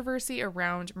controversy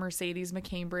around Mercedes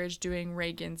McCambridge doing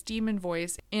Reagan's demon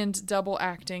voice and double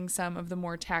acting some of the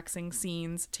more taxing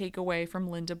scenes take away from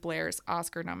Linda Blair's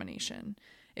Oscar nomination?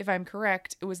 If I'm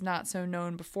correct, it was not so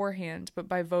known beforehand, but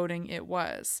by voting it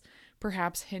was,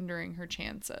 perhaps hindering her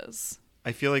chances.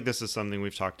 I feel like this is something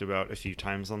we've talked about a few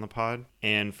times on the pod,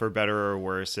 and for better or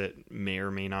worse, it may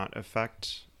or may not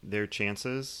affect their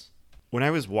chances. When I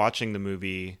was watching the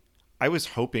movie, I was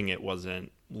hoping it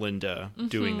wasn't Linda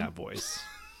doing that voice.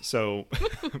 So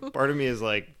part of me is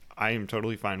like, I am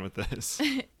totally fine with this.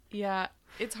 Yeah,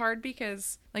 it's hard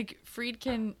because, like,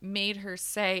 Friedkin made her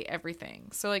say everything.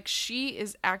 So, like, she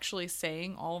is actually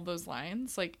saying all of those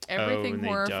lines. Like, everything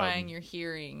horrifying you're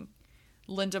hearing,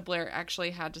 Linda Blair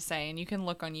actually had to say, and you can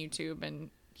look on YouTube and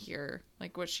hear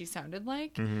like what she sounded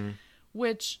like,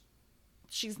 which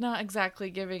she's not exactly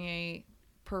giving a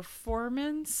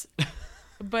performance,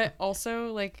 but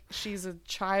also like she's a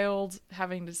child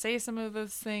having to say some of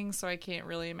those things, so I can't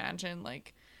really imagine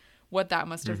like what that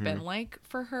must have been like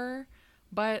for her.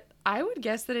 But I would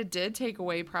guess that it did take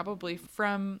away probably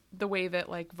from the way that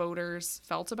like voters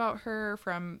felt about her,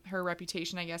 from her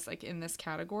reputation, I guess, like in this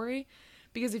category.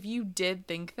 Because if you did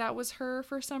think that was her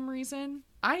for some reason,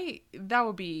 that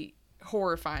would be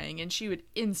horrifying, and she would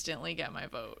instantly get my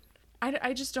vote.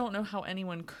 I just don't know how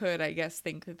anyone could, I guess,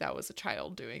 think that that was a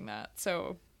child doing that.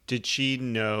 So, did she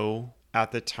know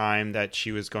at the time that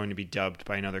she was going to be dubbed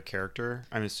by another character?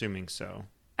 I'm assuming so.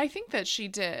 I think that she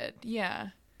did, yeah.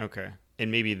 Okay. And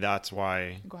maybe that's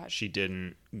why she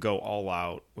didn't go all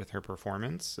out with her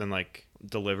performance and like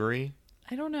delivery.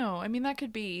 I don't know. I mean, that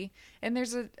could be. And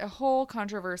there's a whole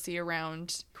controversy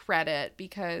around credit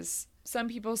because some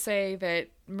people say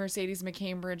that Mercedes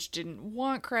McCambridge didn't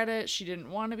want credit. She didn't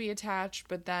want to be attached.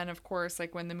 But then, of course,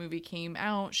 like when the movie came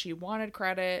out, she wanted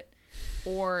credit.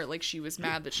 or like she was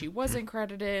mad that she wasn't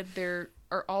credited. There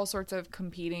are all sorts of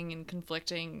competing and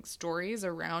conflicting stories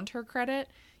around her credit.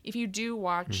 If you do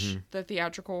watch the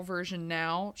theatrical version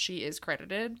now, she is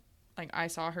credited. Like, I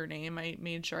saw her name. I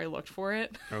made sure I looked for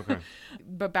it. Okay.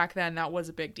 But back then, that was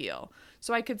a big deal.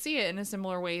 So I could see it in a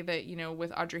similar way that, you know,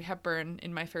 with Audrey Hepburn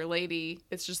in My Fair Lady,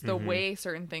 it's just the way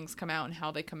certain things come out and how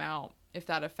they come out, if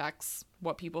that affects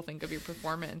what people think of your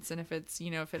performance and if it's, you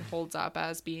know, if it holds up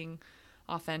as being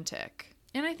authentic.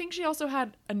 And I think she also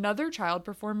had another child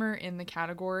performer in the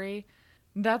category.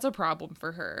 That's a problem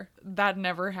for her. That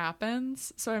never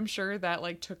happens. So I'm sure that,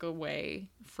 like, took away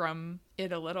from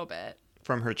it a little bit.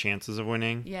 From her chances of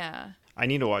winning? Yeah. I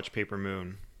need to watch Paper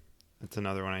Moon. That's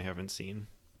another one I haven't seen.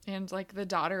 And, like, the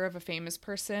daughter of a famous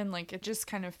person, like, it just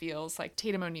kind of feels like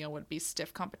Tatum O'Neal would be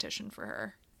stiff competition for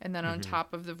her. And then on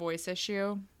top of the voice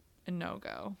issue, a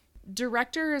no-go.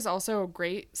 Director is also a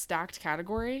great stacked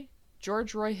category.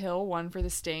 George Roy Hill won for The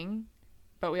Sting,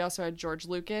 but we also had George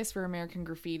Lucas for American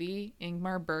Graffiti,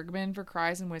 Ingmar Bergman for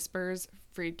Cries and Whispers,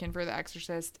 Friedkin for The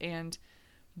Exorcist, and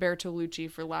Bertolucci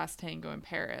for Last Tango in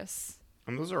Paris.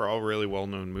 And those are all really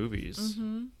well-known movies.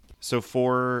 So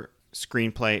for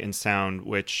screenplay and sound,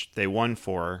 which they won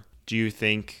for, do you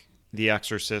think The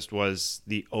Exorcist was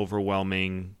the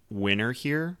overwhelming winner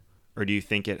here? Or do you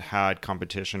think it had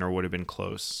competition or would have been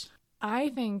close? I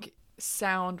think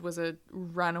sound was a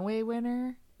runaway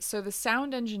winner. So the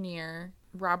sound engineer,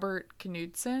 Robert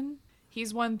Knudsen,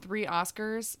 he's won 3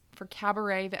 Oscars for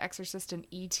Cabaret, The Exorcist, and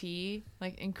E.T.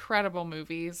 Like, incredible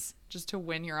movies just to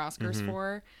win your Oscars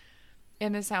for.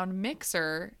 And the sound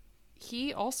mixer,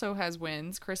 he also has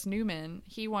wins. Chris Newman,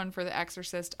 he won for The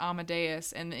Exorcist,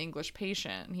 Amadeus, and The English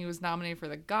Patient. He was nominated for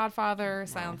The Godfather,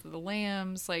 Silence of the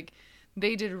Lambs. Like,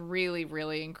 they did really,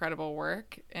 really incredible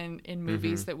work and in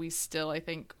movies that we still, I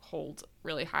think, hold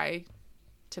really high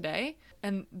today.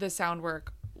 And the sound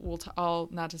work, I'll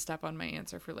not to step on my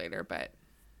answer for later, but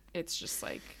it's just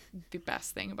like the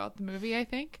best thing about the movie, I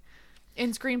think.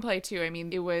 In screenplay too, I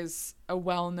mean, it was a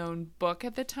well-known book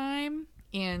at the time,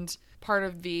 and part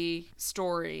of the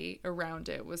story around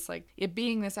it was like it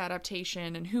being this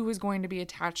adaptation and who was going to be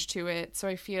attached to it. So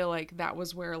I feel like that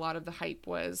was where a lot of the hype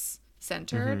was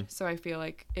centered. So I feel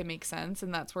like it makes sense,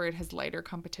 and that's where it has lighter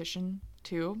competition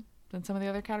too than some of the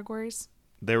other categories.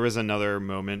 There was another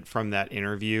moment from that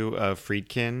interview of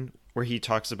Friedkin where he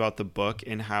talks about the book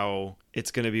and how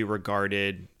it's going to be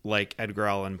regarded like Edgar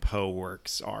Allan Poe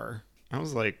works are. I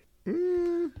was like,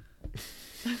 You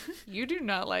do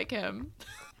not like him.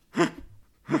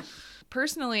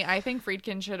 Personally, I think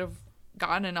Friedkin should have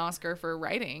gotten an Oscar for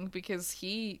writing because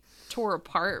he tore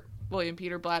apart William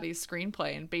Peter Blatty's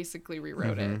screenplay and basically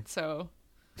rewrote it. So,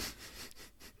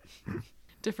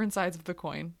 different sides of the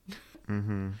coin.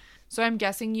 So I'm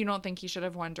guessing you don't think he should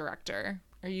have won director.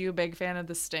 Are you a big fan of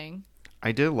The Sting?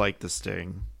 I did like The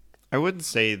Sting. I wouldn't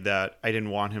say that I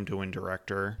didn't want him to win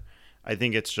director. I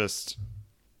think it's just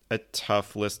a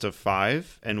tough list of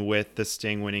 5. And with The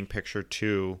Sting winning picture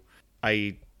 2,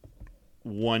 I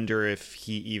wonder if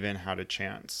he even had a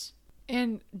chance.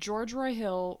 And George Roy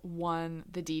Hill won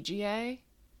the DGA.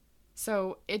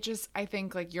 So it just, I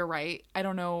think, like, you're right. I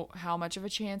don't know how much of a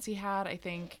chance he had. I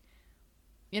think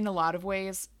in a lot of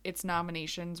ways, its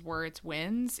nominations were its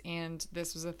wins. And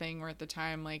this was a thing where at the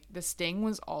time, like, The Sting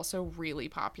was also really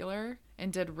popular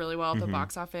and did really well at the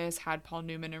box office, had Paul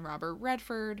Newman and Robert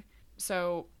Redford.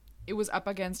 So it was up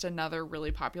against another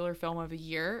really popular film of the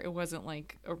year. It wasn't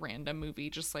like a random movie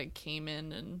just like came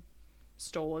in and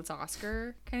stole its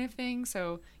Oscar kind of thing.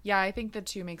 So yeah, I think the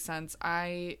 2 make sense.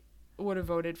 I would have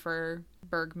voted for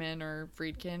Bergman or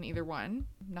Friedkin, either one.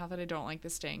 Not that I don't like The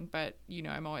Sting, but you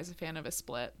know, I'm always a fan of a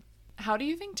split. How do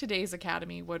you think today's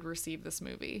Academy would receive this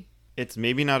movie? It's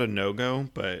maybe not a no-go,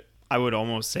 but I would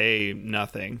almost say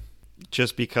nothing,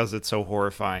 just because it's so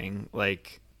horrifying.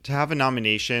 Like, to have a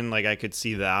nomination, like, I could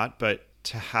see that, but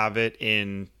to have it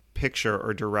in picture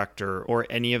or director or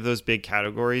any of those big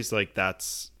categories, like,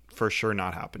 that's for sure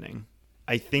not happening.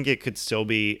 I think it could still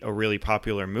be a really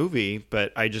popular movie,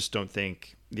 but I just don't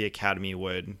think the Academy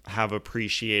would have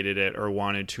appreciated it or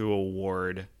wanted to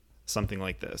award something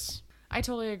like this. I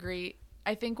totally agree.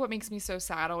 I think what makes me so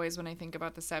sad always when I think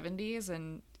about the 70s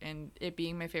and it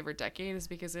being my favorite decade is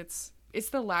because it's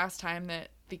the last time that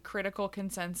the critical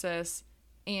consensus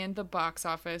and the box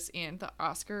office and the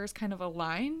Oscars kind of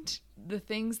aligned. The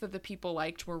things that the people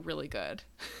liked were really good.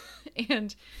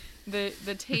 And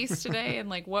the taste today and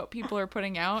like what people are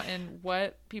putting out and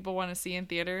what people want to see in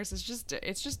theaters is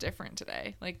just different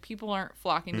today. Like, people aren't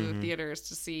flocking to the theaters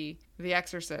to see The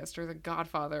Exorcist or The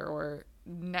Godfather or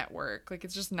Network. Like,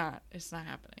 it's not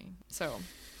happening. So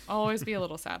I'll always be a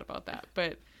little sad about that.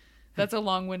 But That's a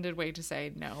long-winded way to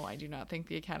say, no, I do not think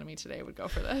the Academy today would go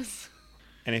for this.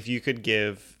 And if you could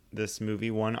give this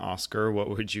movie one Oscar, what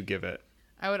would you give it?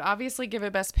 I would obviously give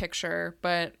it Best Picture,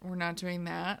 but we're not doing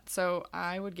that. So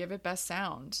I would give it Best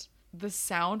Sound. The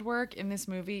sound work in this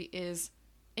movie is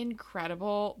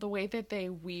incredible. The way that they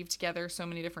weave together so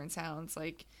many different sounds,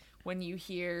 like when you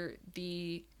hear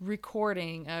the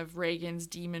recording of Reagan's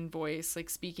demon voice, like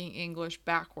speaking English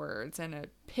backwards, and a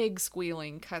pig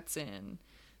squealing cuts in,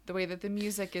 the way that the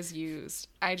music is used,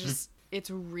 it's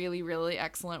really, really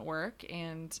excellent work.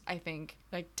 And I think,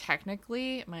 like,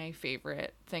 technically my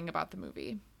favorite thing about the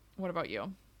movie. What about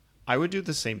you? I would do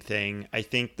the same thing. I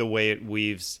think the way it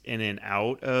weaves in and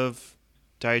out of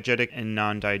diegetic and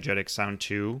non-diegetic sound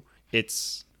too,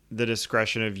 it's the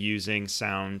discretion of using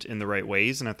sound in the right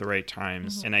ways and at the right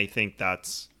times. Mm-hmm. And I think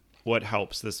that's what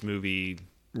helps this movie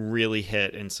really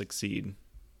hit and succeed.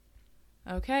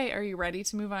 Okay, are you ready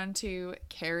to move on to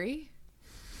Carrie?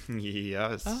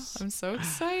 Yes. Oh, I'm so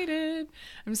excited.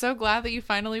 I'm so glad that you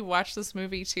finally watched this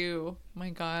movie too. Oh my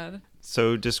God.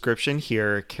 So, description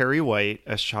here: Carrie White,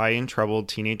 a shy and troubled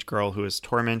teenage girl who is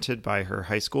tormented by her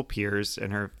high school peers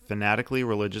and her fanatically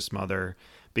religious mother,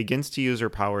 begins to use her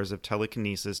powers of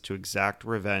telekinesis to exact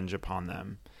revenge upon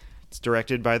them. It's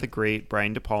directed by the great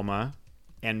Brian De Palma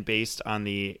and based on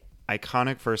the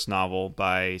iconic first novel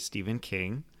by Stephen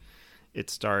King. It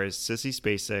stars Sissy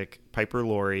Spacek, Piper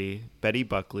Laurie, Betty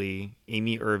Buckley,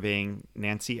 Amy Irving,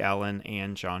 Nancy Allen,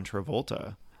 and John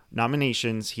Travolta.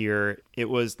 Nominations here: it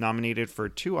was nominated for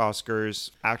 2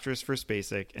 Oscars, actress for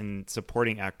Spacek and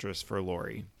supporting actress for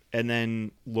Laurie. And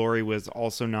then Laurie was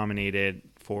also nominated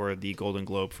for the Golden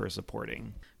Globe for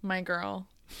supporting. My girl.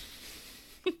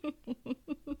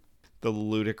 The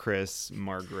ludicrous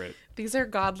Margaret. These are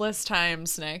godless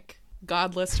times, Nick.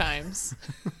 Godless times.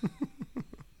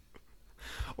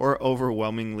 Or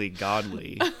overwhelmingly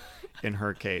godly in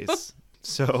her case.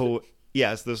 So,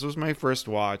 yes, this was my first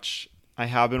watch. I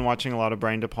have been watching a lot of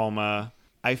Brian De Palma.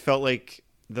 I felt like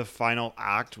the final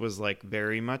act was like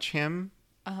very much him.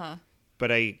 Uh-huh.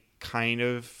 But I kind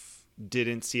of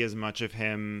didn't see as much of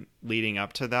him leading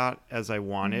up to that as I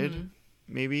wanted,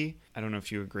 maybe. I don't know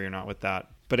if you agree or not with that.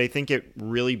 But I think it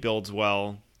really builds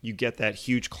well. You get that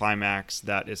huge climax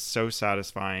that is so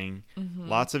satisfying. Mm-hmm.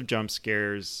 Lots of jump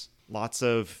scares. Lots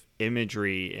of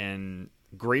imagery and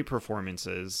great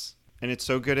performances. And it's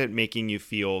so good at making you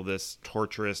feel this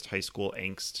torturous high school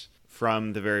angst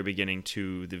from the very beginning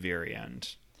to the very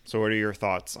end. So what are your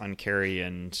thoughts on Carrie?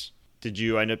 And did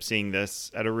you end up seeing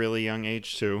this at a really young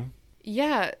age too?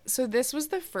 Yeah. So this was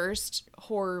the first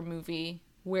horror movie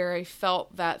where I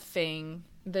felt that thing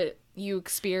that you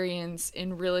experience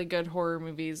in really good horror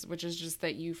movies, which is just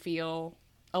that you feel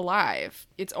alive.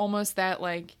 It's almost that,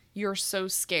 like, you're so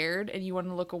scared and you want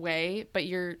to look away, but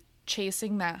you're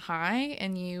chasing that high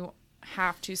and you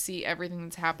have to see everything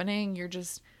that's happening. You're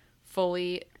just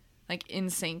fully, like, in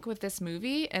sync with this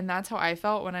movie. And that's how I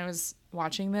felt when I was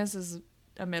watching this as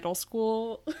a middle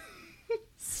school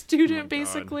student,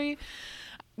 basically.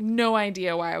 No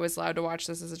idea why I was allowed to watch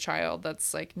this as a child.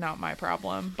 That's, like, not my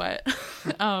problem. But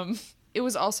it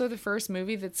was also the first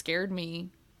movie that scared me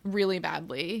really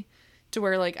badly to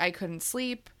where, like, I couldn't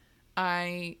sleep.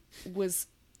 I was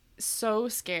so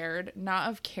scared, not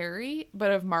of Carrie,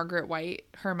 but of Margaret White,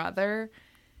 her mother,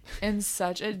 in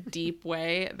such a deep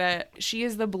way that she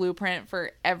is the blueprint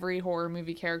for every horror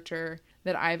movie character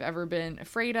that I've ever been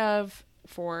afraid of,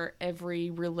 for every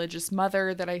religious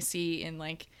mother that I see in,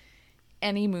 like,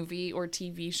 any movie or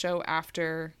TV show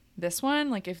after this one.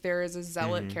 Like, if there is a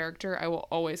zealot character, I will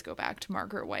always go back to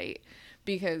Margaret White,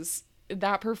 because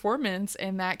that performance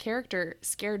and that character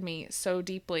scared me so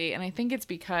deeply. And I think it's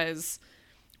because,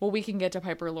 well, we can get to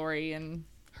Piper Laurie and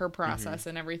her process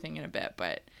and everything in a bit,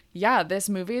 but yeah, this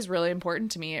movie is really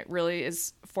important to me. It really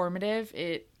is formative.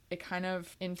 It kind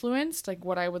of influenced, like,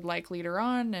 what I would like later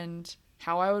on and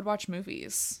how I would watch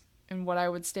movies and what I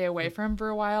would stay away from for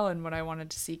a while and what I wanted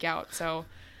to seek out. So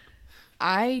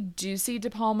I do see De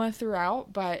Palma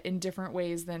throughout, but in different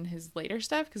ways than his later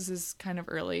stuff, because this is kind of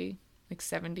early, like,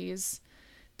 70s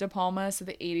De Palma. So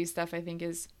the 80s stuff, I think,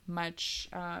 is much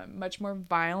more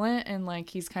violent, and, like,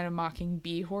 he's kind of mocking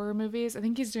B horror movies. I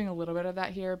think he's doing a little bit of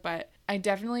that here, but I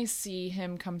definitely see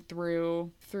him come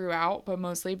throughout, but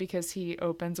mostly because he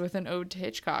opens with an ode to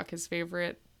Hitchcock, his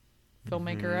favorite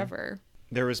filmmaker ever.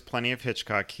 There was plenty of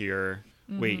Hitchcock here.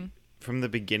 Wait, from the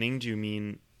beginning, do you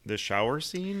mean the shower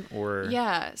scene, or?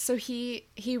 Yeah, so he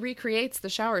recreates the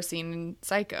shower scene in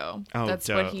Psycho. Oh, that's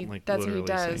duh. what he Like, that's what he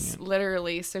does,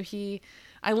 literally. So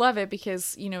I love it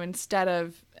because, you know, instead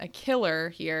of a killer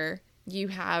here, you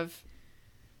have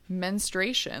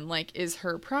menstruation, like, is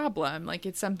her problem. Like,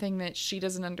 it's something that she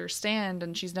doesn't understand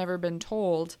and she's never been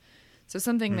told. So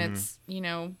something that's, you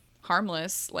know,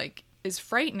 harmless, like, is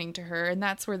frightening to her. And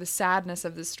that's where the sadness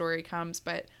of the story comes.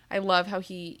 But I love how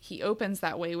he opens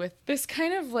that way with this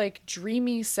kind of like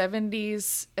dreamy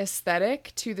 70s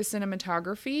aesthetic to the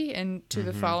cinematography and to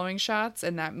the following shots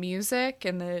and that music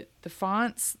and the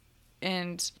fonts.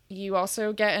 And you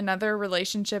also get another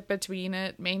relationship between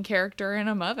a main character and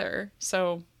a mother.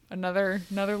 So another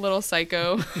little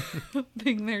psycho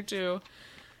thing there too.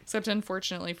 Except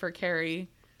unfortunately for Carrie,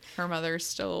 her mother's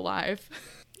still alive.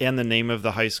 And the name of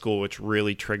the high school, which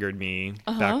really triggered me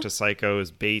back to Psycho, is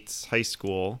Bates High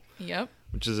School. Yep.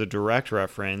 Which is a direct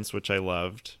reference, which I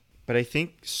loved. But I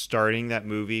think starting that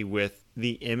movie with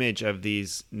the image of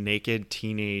these naked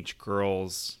teenage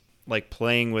girls, like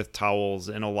playing with towels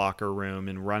in a locker room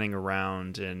and running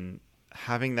around, and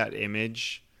having that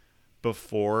image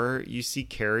before you see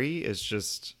Carrie is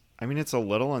just, I mean, it's a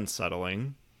little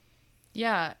unsettling.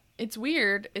 Yeah, it's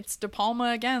weird. It's De Palma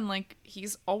again. Like,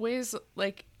 he's always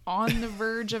like on the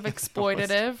verge of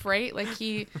exploitative, right? Like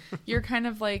you're kind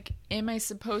of like, am I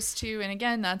supposed to, and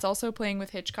again, that's also playing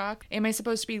with Hitchcock. Am I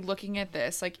supposed to be looking at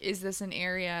this? Like, is this an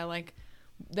area like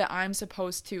that I'm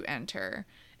supposed to enter?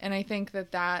 And I think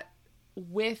that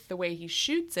with the way he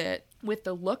shoots it, with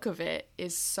the look of it,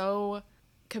 is so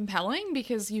compelling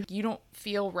because you don't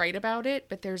feel right about it,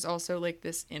 but there's also like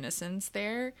this innocence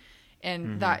there.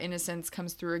 And that innocence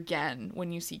comes through again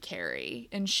when you see Carrie.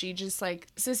 And she just like,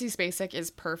 Sissy Spacek is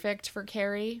perfect for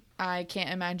Carrie. I can't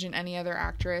imagine any other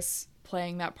actress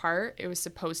playing that part. It was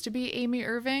supposed to be Amy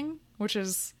Irving, which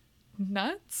is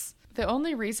nuts. The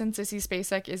only reason Sissy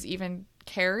Spacek is even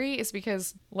Carrie is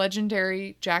because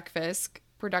legendary Jack Fisk,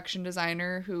 production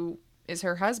designer, who is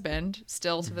her husband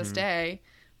still to this day,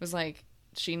 was like,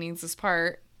 she needs this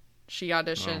part. She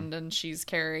auditioned and she's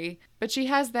Carrie. But she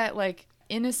has that like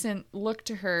innocent look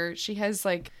to her. She has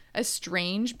like a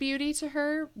strange beauty to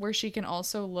her where she can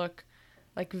also look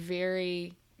like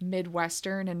very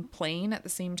Midwestern and plain at the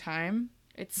same time.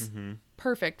 It's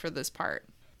perfect for this part.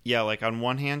 Yeah, like on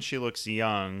one hand she looks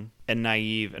young and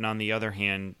naive, and on the other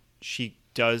hand she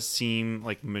does seem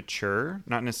like mature,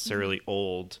 not necessarily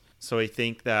old. So I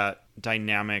think that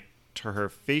dynamic to her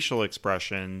facial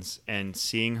expressions and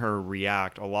seeing her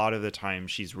react, a lot of the time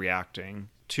she's reacting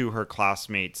to her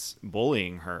classmates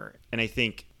bullying her. And I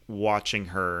think watching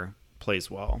her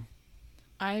plays well.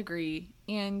 I agree.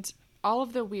 And all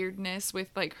of the weirdness with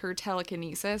like her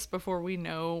telekinesis before we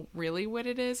know really what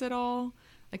it is at all,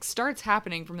 like starts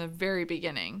happening from the very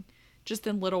beginning, just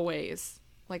in little ways.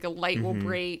 Like a light will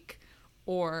break,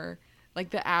 or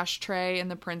like the ashtray in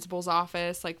the principal's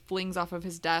office like flings off of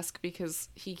his desk because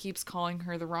he keeps calling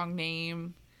her the wrong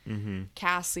name.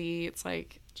 Cassie, it's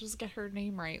like, just get her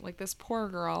name right, like this poor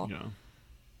girl. Yeah.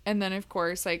 And then of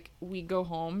course like we go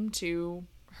home to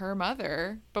her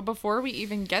mother, but before we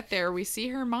even get there we see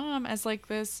her mom as like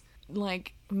this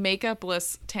like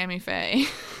makeupless Tammy Faye.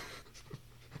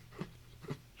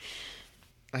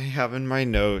 I have in my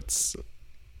notes,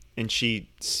 and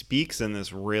she speaks in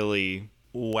this really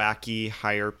wacky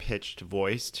higher pitched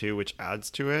voice too, which adds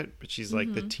to it, but she's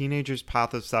like, the teenager's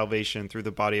path of salvation through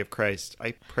the body of Christ,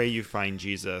 I pray you find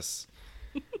Jesus.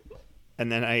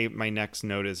 And then my next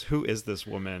note is, who is this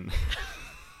woman?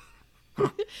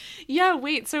 Yeah,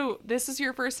 wait, so this is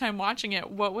your first time watching it.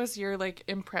 What was your like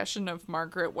impression of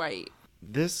Margaret White?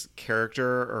 This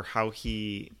character, or how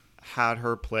he had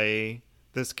her play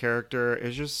this character,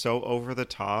 is just so over the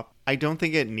top. I don't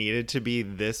think it needed to be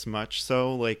this much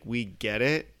so. Like, we get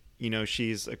it. You know,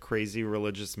 she's a crazy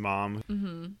religious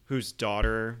mom whose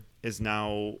daughter is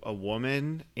now a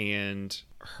woman, and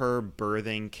her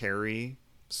birthing Carrie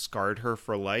scarred her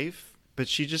for life. But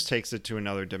she just takes it to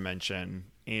another dimension.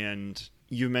 And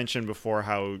you mentioned before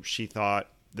how she thought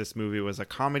this movie was a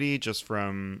comedy just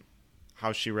from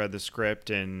how she read the script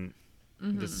and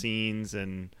the scenes.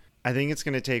 And I think it's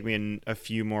going to take me a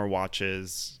few more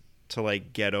watches to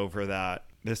like get over that.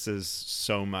 This is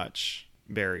so much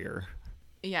barrier.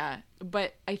 Yeah,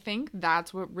 but I think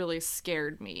that's what really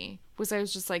scared me, was I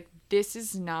was just like, this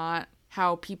is not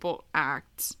how people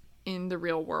act in the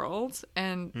real world.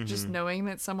 And just knowing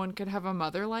that someone could have a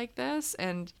mother like this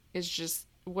and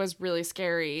was really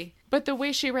scary. But the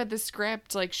way she read the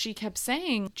script, like she kept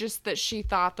saying just that she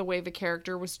thought the way the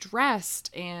character was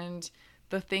dressed and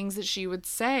the things that she would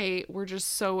say were just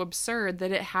so absurd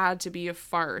that it had to be a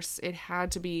farce. It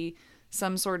had to be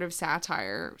some sort of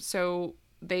satire. So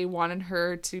they wanted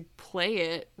her to play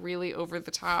it really over the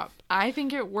top. I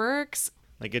think it works.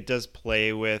 Like, it does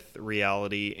play with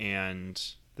reality and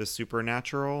the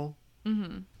supernatural.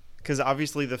 Because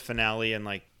obviously the finale and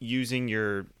like using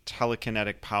your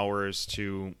telekinetic powers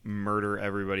to murder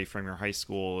everybody from your high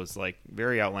school is like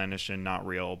very outlandish and not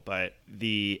real. But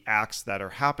the acts that are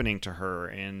happening to her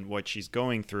and what she's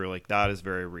going through, like that is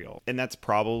very real. And that's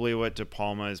probably what De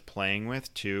Palma is playing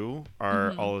with too,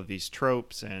 are all of these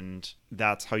tropes. And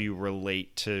that's how you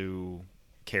relate to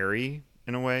Carrie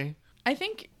in a way. I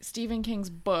think Stephen King's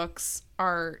books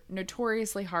are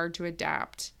notoriously hard to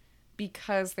adapt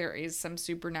because there is some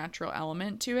supernatural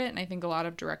element to it. And I think a lot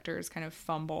of directors kind of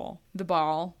fumble the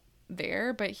ball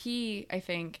there. But I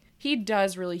think he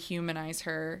does really humanize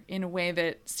her in a way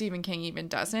that Stephen King even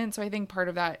doesn't. So I think part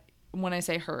of that, when I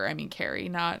say her, I mean Carrie,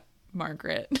 not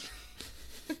Margaret.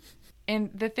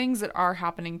 And the things that are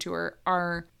happening to her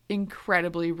are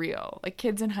incredibly real. Like,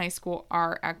 kids in high school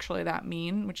are actually that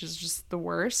mean, which is just the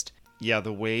worst. Yeah,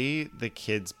 the way the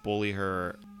kids bully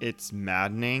her, it's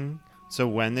maddening. So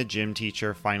when the gym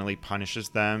teacher finally punishes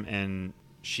them and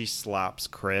she slaps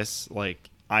Chris, like,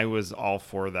 I was all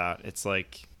for that. It's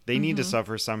like they need to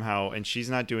suffer somehow, and she's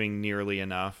not doing nearly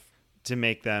enough to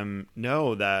make them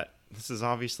know that this is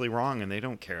obviously wrong, and they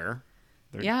don't care.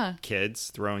 They're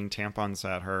kids throwing tampons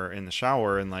at her in the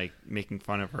shower and like making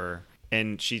fun of her.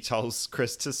 And she tells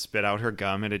Chris to spit out her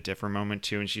gum at a different moment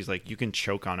too. And she's like, you can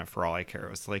choke on it for all I care. It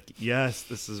was like, yes,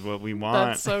 this is what we want.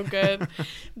 That's so good.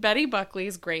 Betty Buckley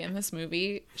is great in this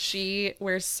movie. She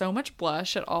wears so much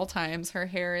blush at all times. Her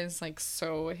hair is like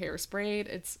so hairsprayed.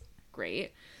 It's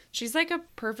great. She's like a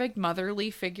perfect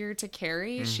motherly figure to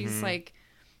Carrie. She's like,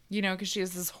 you know, because she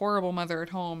has this horrible mother at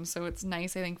home. So it's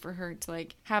nice, I think, for her to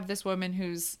like have this woman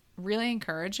who's really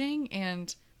encouraging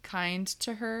and kind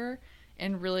to her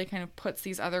and really kind of puts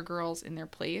these other girls in their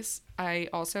place. I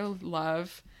also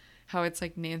love how it's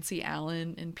like Nancy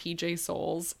Allen and PJ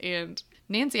Souls. And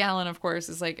Nancy Allen, of course,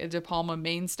 is like a De Palma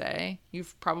mainstay.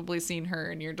 You've probably seen her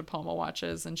in your De Palma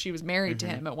watches, and she was married to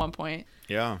him at one point.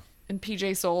 Yeah. And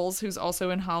PJ Souls, who's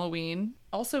also in Halloween.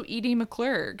 Also, Edie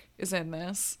McClurg is in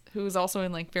this, who's also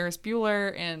in like Ferris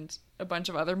Bueller and a bunch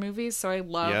of other movies. So I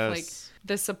love like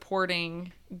the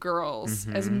supporting girls,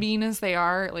 as mean as they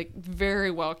are, like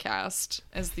very well cast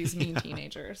as these mean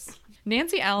teenagers.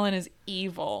 Nancy Allen is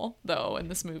evil though in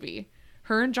this movie.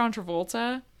 Her and John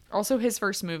Travolta, also his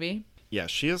first movie. Yeah,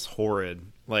 she is horrid.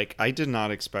 Like, I did not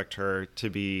expect her to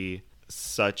be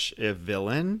such a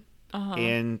villain.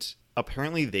 And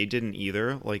apparently they didn't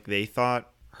either. Like, they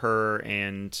thought her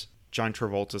and John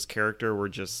Travolta's character were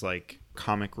just like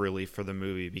comic relief for the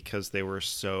movie because they were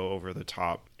so over the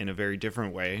top in a very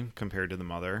different way compared to the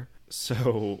mother.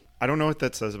 So I don't know what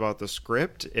that says about the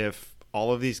script, if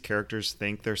all of these characters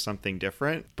think there's something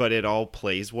different, but it all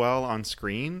plays well on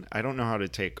screen. I don't know how to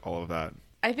take all of that.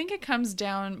 I think it comes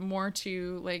down more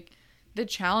to like the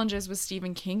challenges with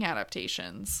Stephen King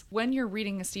adaptations. When you're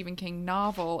reading a Stephen King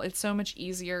novel, it's so much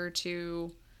easier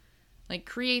to like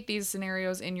create these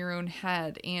scenarios in your own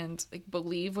head and like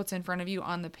believe what's in front of you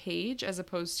on the page as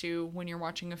opposed to when you're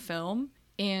watching a film.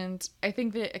 And I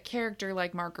think that a character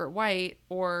like Margaret White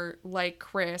or like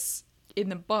Chris in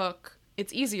the book,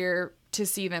 it's easier to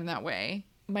see them that way.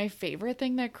 My favorite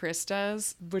thing that Chris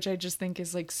does, which I just think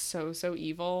is like so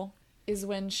evil, is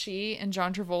when she and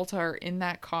John Travolta are in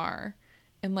that car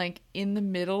and like in the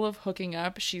middle of hooking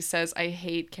up, she says, "I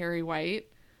hate Carrie White."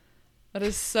 That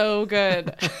is so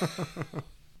good.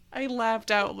 I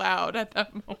laughed out loud at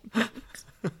that moment.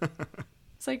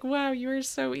 It's like, wow, you are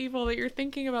so evil that you're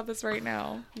thinking about this right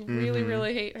now. You really,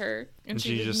 really hate her. And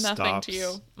she did just nothing stops. to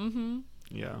you.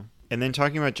 Yeah. And then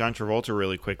talking about John Travolta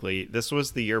really quickly, this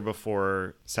was the year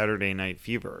before Saturday Night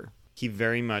Fever. He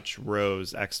very much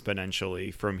rose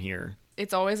exponentially from here.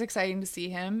 It's always exciting to see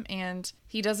him, and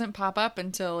he doesn't pop up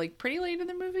until like pretty late in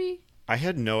the movie. I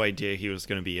had no idea he was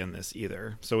going to be in this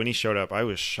either. So when he showed up, I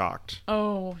was shocked.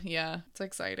 Oh, yeah. It's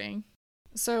exciting.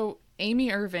 So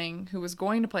Amy Irving, who was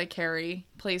going to play Carrie,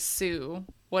 plays Sue.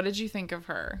 What did you think of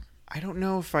her? I don't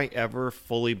know if I ever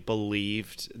fully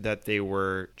believed that they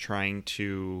were trying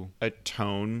to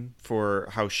atone for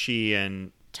how she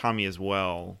and Tommy as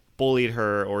well bullied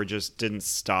her or just didn't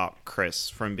stop Chris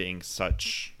from being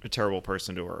such a terrible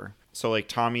person to her. So like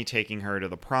Tommy taking her to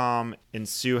the prom and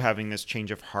Sue having this change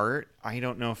of heart, I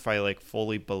don't know if I like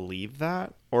fully believe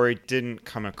that, or it didn't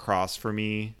come across for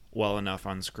me well enough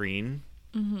on screen.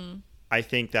 I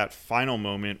think that final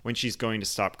moment when she's going to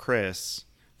stop Chris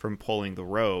from pulling the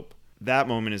rope, that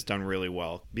moment is done really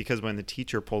well, because when the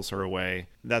teacher pulls her away,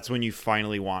 that's when you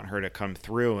finally want her to come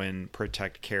through and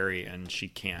protect Carrie, and she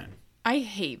can. I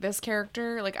hate this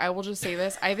character. Like, I will just say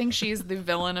this. I think she's the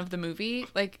villain of the movie.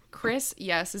 Like, Chris,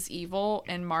 yes, is evil,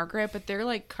 and Margaret, but they're,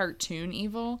 like, cartoon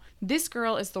evil. This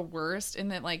girl is the worst in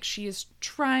that, like, she is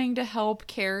trying to help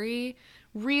Carrie.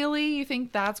 Really? You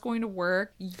think that's going to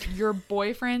work? Your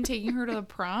boyfriend taking her to the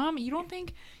prom? You don't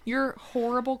think your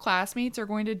horrible classmates are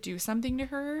going to do something to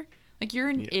her? Like, you're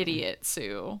an idiot,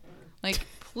 Sue. Like,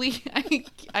 please,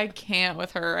 I can't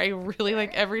with her. I really,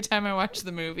 like, every time I watch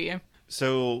the movie.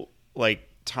 So, like,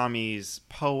 Tommy's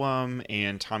poem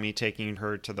and Tommy taking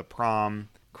her to the prom.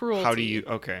 Cruelty. How do you...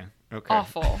 Okay.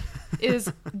 Awful.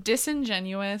 Is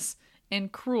disingenuous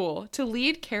and cruel to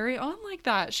lead Carrie on like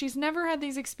that. She's never had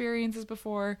these experiences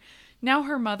before. Now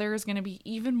her mother is going to be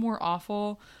even more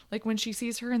awful. Like, when she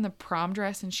sees her in the prom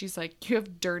dress and she's like, you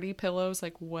have dirty pillows.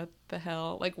 Like, what the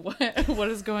hell? Like, what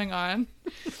is going on?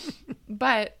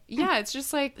 But yeah, it's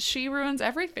just like she ruins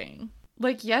everything.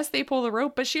 Like, yes, they pull the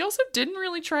rope, but she also didn't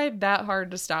really try that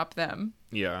hard to stop them.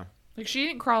 Yeah. Like, she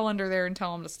didn't crawl under there and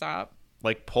tell them to stop.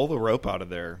 Like, pull the rope out of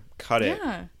there. Cut it.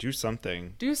 Yeah. Do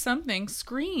something. Do something.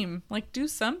 Scream. Like, do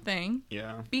something.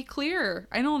 Yeah. Be clear.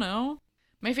 I don't know.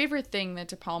 My favorite thing that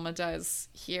De Palma does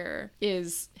here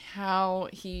is how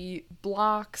he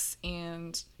blocks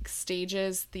and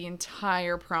stages the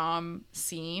entire prom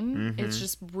scene. Mm-hmm. It's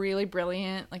just really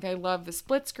brilliant. Like, I love the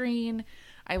split screen.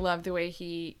 I love the way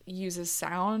he uses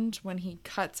sound when he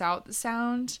cuts out the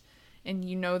sound. And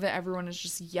you know that everyone is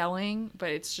just yelling,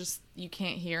 but it's just, you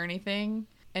can't hear anything.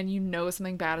 And you know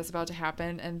something bad is about to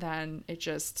happen. And then it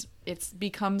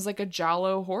becomes like a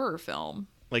giallo horror film.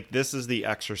 Like, this is the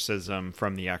exorcism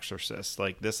from The Exorcist.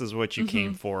 Like, this is what you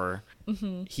came for.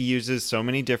 Mm-hmm. He uses so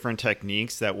many different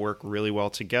techniques that work really well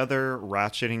together,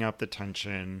 ratcheting up the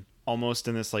tension, almost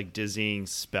in this, like, dizzying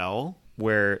spell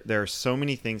where there are so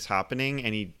many things happening,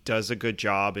 and he does a good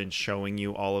job in showing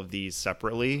you all of these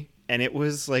separately. And it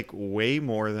was, like, way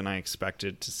more than I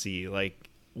expected to see. Like,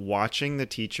 watching the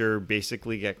teacher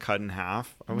basically get cut in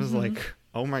half, I was like...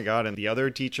 Oh my God. And the other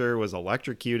teacher was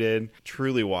electrocuted.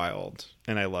 Truly wild.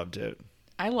 And I loved it.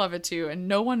 I love it too. And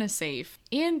no one is safe.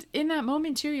 And in that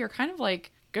moment too, you're kind of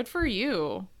like, good for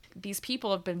you. These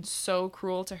people have been so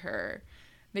cruel to her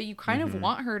that you kind of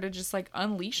want her to just like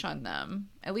unleash on them.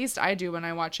 At least I do when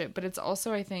I watch it. But it's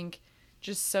also, I think,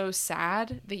 just so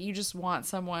sad that you just want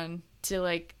someone to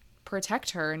like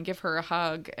protect her and give her a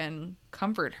hug and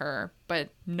comfort her. But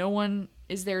no one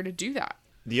is there to do that.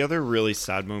 The other really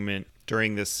sad moment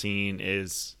during this scene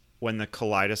is when the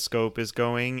kaleidoscope is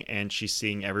going and she's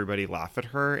seeing everybody laugh at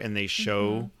her, and they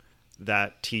show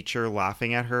that teacher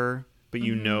laughing at her, but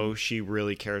you know she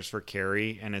really cares for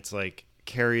Carrie, and it's like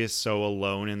Carrie is so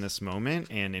alone in this moment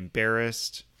and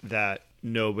embarrassed that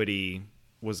nobody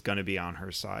was going to be on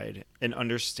her side. And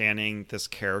understanding this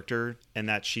character and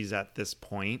that she's at this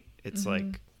point, it's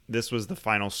like this was the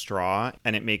final straw,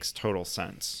 and it makes total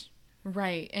sense.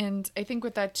 Right. And I think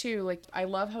with that too, like, I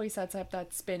love how he sets up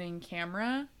that spinning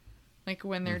camera, like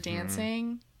when they're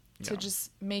dancing, to just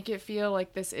make it feel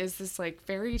like this is this like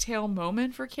fairy tale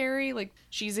moment for Carrie. Like,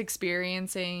 she's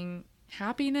experiencing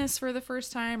happiness for the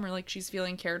first time, or like she's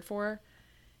feeling cared for.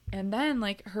 And then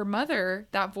like her mother,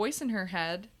 that voice in her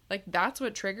head, like that's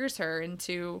what triggers her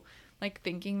into like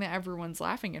thinking that everyone's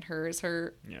laughing at her, is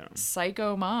her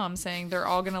psycho mom saying they're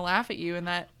all going to laugh at you in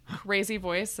that crazy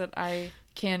voice that I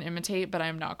can imitate, but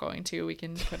I'm not going to. We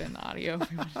can put in the audio if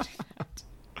we want to do that.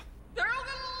 They're all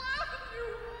gonna laugh at you!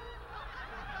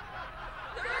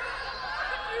 They're gonna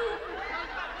laugh at you!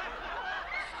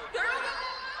 They're all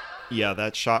gonna... Yeah,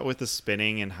 that shot with the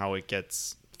spinning and how it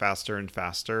gets faster and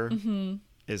faster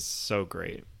is so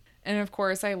great. And of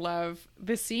course, I love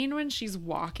the scene when she's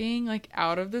walking like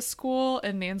out of the school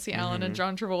and Nancy Allen and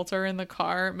John Travolta are in the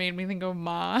car. It made me think of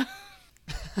Ma.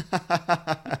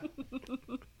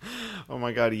 Oh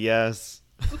my God, yes.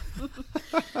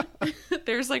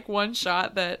 There's like one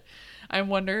shot that I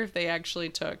wonder if they actually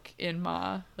took in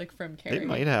Ma, like from Carrie. They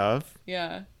might have.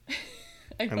 Yeah.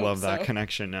 I love that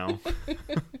connection now.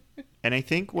 And I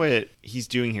think what he's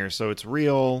doing here, so it's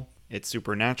real, it's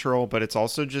supernatural, but it's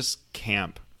also just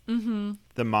camp.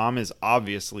 The mom is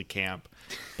obviously camp,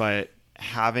 but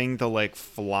having the like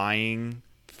flying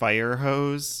fire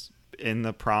hose in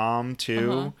the prom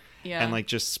too, and like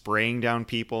just spraying down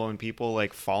people and people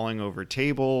like falling over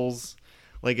tables,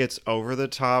 like it's over the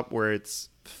top where it's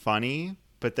funny,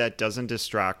 but that doesn't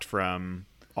distract from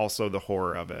also the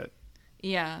horror of it.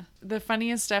 Yeah. The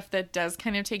funniest stuff that does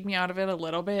kind of take me out of it a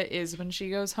little bit is when she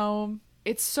goes home.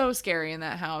 It's so scary in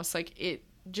that house. Like, it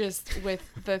just with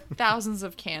the thousands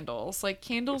of candles, like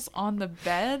candles on the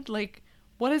bed. Like,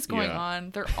 what is going Yeah. on?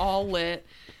 They're all lit.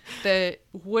 The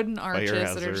wooden arches that are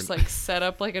hazard. just like set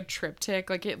up like a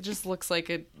triptych. Like it just looks like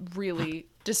a really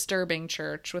disturbing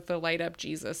church with the light up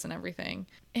Jesus and everything.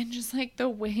 And just like the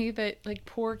way that like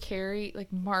poor Carrie,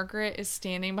 like Margaret is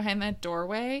standing behind that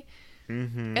doorway.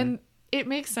 Mm-hmm. And it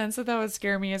makes sense that would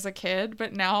scare me as a kid.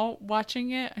 But now watching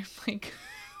it, I'm like,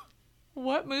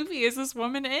 what movie is this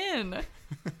woman in?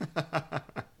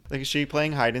 Like, is she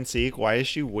playing hide and seek? Why is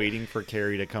she waiting for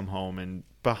Carrie to come home and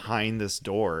behind this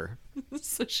door?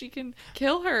 So she can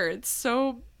kill her. It's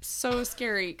so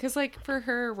scary. Because, like, for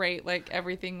her, right, like,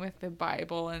 everything with the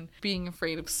Bible and being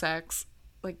afraid of sex,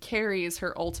 like, Carrie is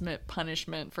her ultimate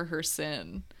punishment for her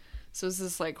sin. So it's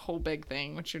this, like, whole big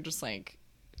thing, which you're just like,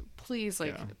 please,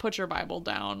 like, Yeah. put your Bible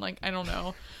down. Like, I don't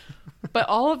know. But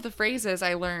all of the phrases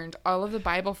I learned, all of the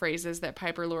Bible phrases that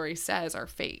Piper Laurie says are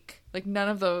fake. Like, none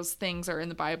of those things are in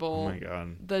the Bible. Oh my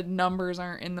God. The numbers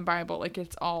aren't in the Bible. Like,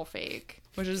 it's all fake,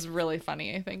 which is really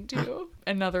funny, I think, too.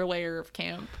 Another layer of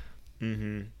camp.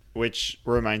 Mm-hmm. Which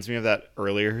reminds me of that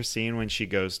earlier scene when she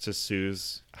goes to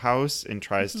Sue's house and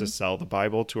tries to sell the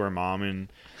Bible to her mom,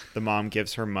 and the mom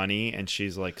gives her money, and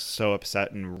she's like so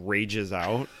upset and rages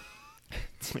out.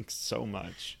 It's like so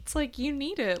much. It's like, you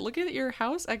need it. Look at your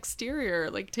house exterior.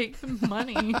 Like, take the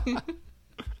money.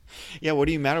 Yeah, what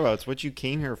are you mad about? It's what you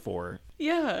came here for.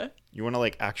 Yeah. You want to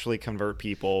like actually convert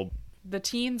people. The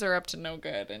teens are up to no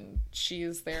good, and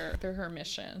she's there. They're her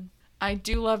mission. I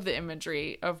do love the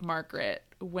imagery of Margaret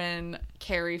when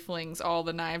Carrie flings all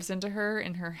the knives into her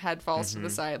and her head falls to the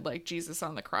side like Jesus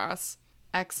on the cross.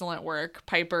 Excellent work,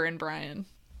 Piper and Brian.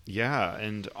 Yeah,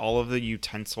 and all of the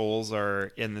utensils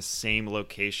are in the same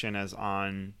location as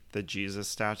on the Jesus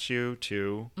statue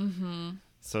too. Mm-hmm.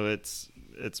 So it's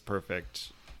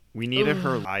perfect. We needed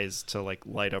her eyes to like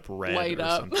light up red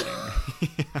something.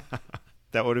 Yeah.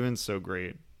 That would have been so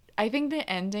great. I think the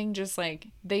ending just like,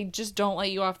 they just don't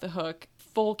let you off the hook.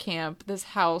 Full camp, this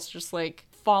house just like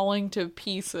falling to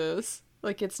pieces.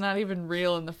 Like it's not even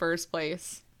real in the first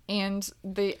place. And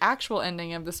the actual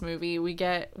ending of this movie, we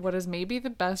get what is maybe the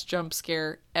best jump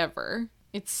scare ever.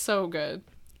 It's so good.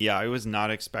 Yeah, I was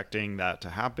not expecting that to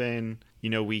happen. You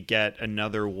know, we get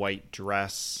another white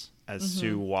dress as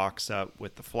Sue walks up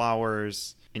with the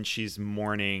flowers, and she's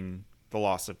mourning the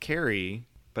loss of Carrie.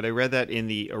 But I read that in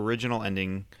the original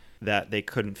ending that they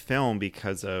couldn't film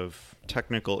because of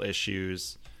technical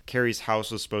issues. Carrie's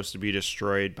house was supposed to be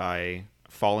destroyed by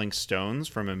falling stones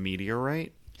from a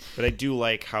meteorite. But I do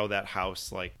like how that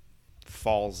house like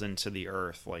falls into the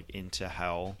earth, like into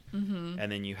hell. Mm-hmm.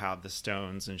 And then you have the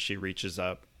stones and she reaches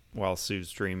up while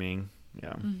Sue's dreaming.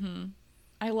 Yeah. Mm-hmm.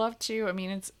 I love too. I mean,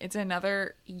 it's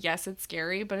another, yes, it's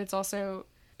scary, but it's also,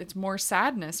 it's more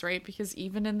sadness, right? Because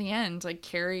even in the end, like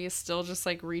Carrie is still just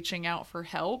like reaching out for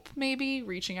help, maybe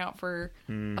reaching out for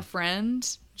a friend,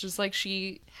 just like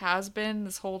she has been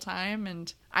this whole time.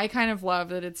 And I kind of love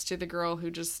that it's to the girl who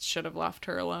just should have left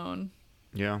her alone.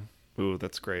 Yeah. Ooh,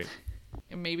 that's great.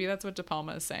 And maybe that's what De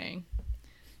Palma is saying.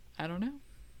 I don't know.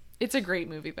 It's a great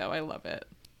movie, though. I love it.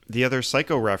 The other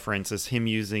Psycho reference is him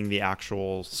using the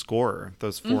actual score,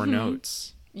 those 4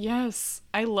 notes. Yes,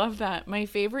 I love that. My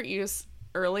favorite use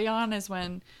early on is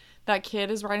when that kid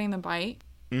is riding the bike.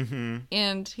 Mm-hmm.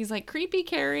 And he's like, creepy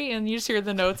Carrie. And you just hear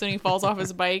the notes and he falls off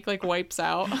his bike, like wipes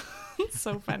out. It's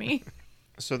so funny.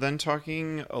 So then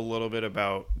talking a little bit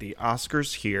about the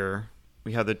Oscars here,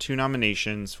 we had the 2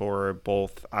 nominations for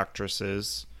both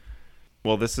actresses.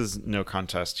 Well, this is no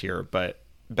contest here, but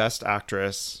Best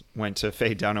Actress went to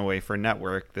Faye Dunaway for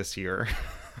Network this year.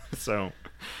 So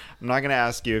I'm not going to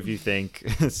ask you if you think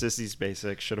Sissy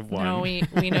Spacek should have won. No,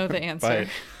 we know the answer.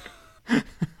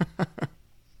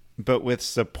 But with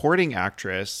Supporting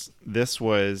Actress, this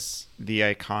was the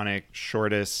iconic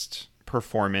shortest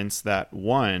performance that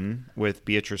won with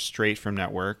Beatrice Straight from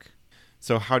Network.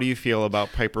 So how do you feel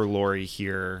about Piper Laurie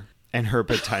here and her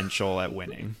potential at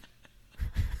winning?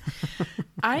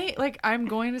 I'm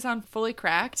going to sound fully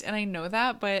cracked, and I know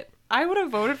that, but I would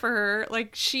have voted for her.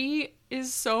 Like, she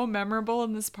is so memorable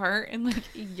in this part, and like,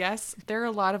 yes, there are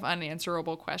a lot of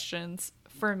unanswerable questions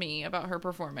for me about her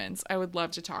performance. I would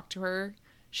love to talk to her.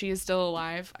 She is still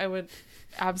alive. I would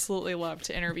absolutely love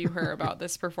to interview her about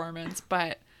this performance,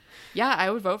 but yeah,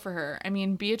 I would vote for her. I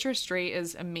mean, Beatrice Straight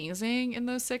is amazing in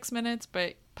those 6 minutes,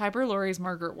 but Piper Laurie's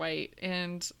Margaret White,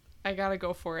 and I gotta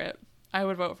go for it. I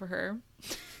would vote for her.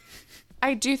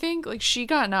 I do think like she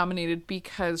got nominated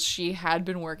because she had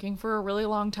been working for a really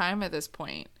long time at this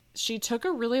point. She took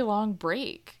a really long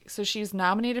break. So she's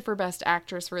nominated for Best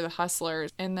Actress for The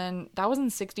Hustlers, and then that was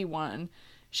in 61.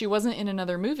 She wasn't in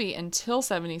another movie until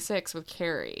 76 with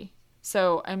Carrie.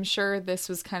 So I'm sure this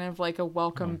was kind of like a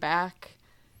welcome back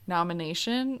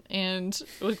nomination, and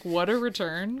like what a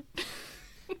return.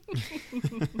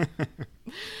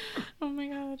 Oh my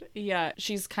god. Yeah,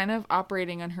 she's kind of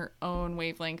operating on her own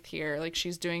wavelength here. Like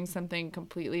she's doing something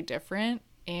completely different,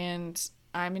 and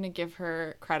I'm going to give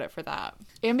her credit for that.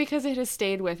 And because it has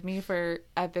stayed with me for,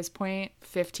 at this point,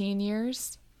 15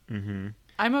 years. Mm-hmm.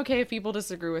 I'm okay if people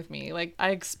disagree with me. Like,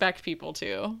 I expect people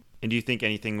to. And do you think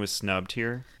anything was snubbed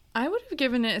here? I would have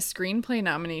given it a screenplay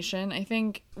nomination. I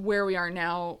think where we are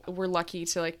now, we're lucky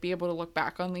to like be able to look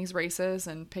back on these races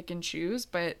and pick and choose.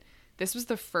 But this was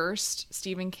the first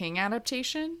Stephen King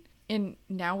adaptation, and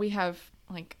now we have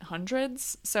like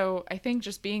hundreds. So I think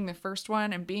just being the first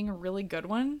one and being a really good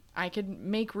one, I could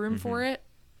make room for it.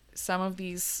 Some of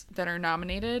these that are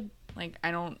nominated, like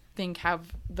I don't think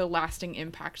have the lasting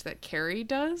impact that Carrie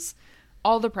does.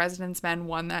 All the President's Men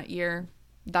won that year.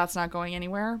 That's not going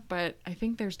anywhere, but I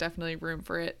think there's definitely room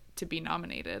for it to be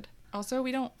nominated. Also,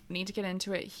 we don't need to get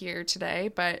into it here today,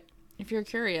 but if you're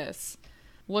curious,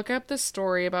 look up the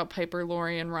story about Piper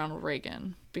Laurie and Ronald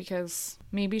Reagan, because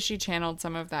maybe she channeled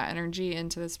some of that energy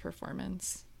into this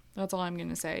performance. That's all I'm going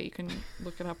to say. You can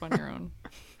look it up on your own.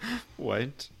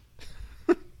 What?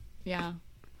 Yeah.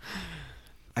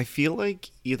 I feel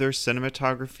like either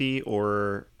cinematography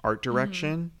or art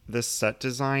direction, the set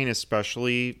design,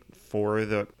 especially for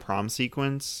the prom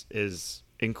sequence, is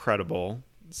incredible.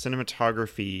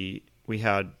 Cinematography, we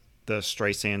had the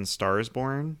Streisand Star is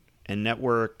Born, and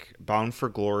Network Bound for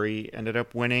Glory ended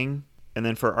up winning. And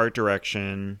then for art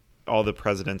direction, All the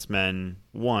President's Men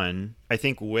won. I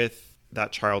think with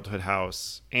that childhood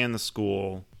house and the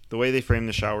school, the way they framed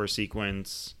the shower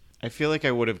sequence, I feel like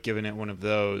I would have given it one of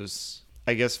those.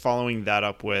 I guess following that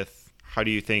up with, how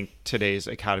do you think today's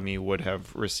Academy would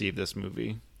have received this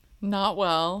movie? Not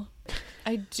well.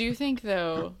 I do think,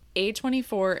 though,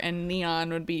 A24 and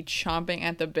Neon would be chomping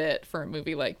at the bit for a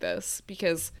movie like this,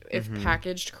 because if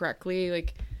packaged correctly,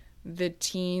 like, the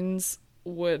teens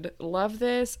would love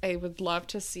this. I would love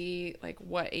to see like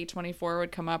what A24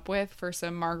 would come up with for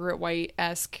some Margaret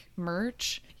White-esque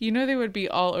merch. You know, they would be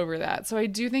all over that. So I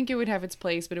do think it would have its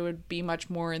place, but it would be much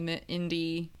more in the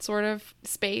indie sort of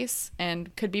space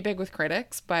and could be big with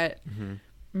critics, but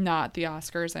not the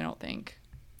Oscars, I don't think.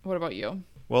 What about you?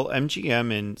 Well,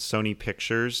 MGM and Sony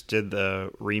Pictures did the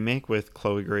remake with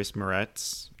Chloe Grace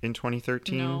Moretz in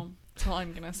 2013. No, that's all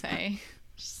I'm going to say.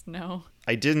 Just no.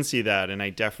 I didn't see that, and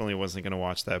I definitely wasn't going to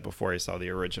watch that before I saw the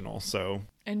original, so...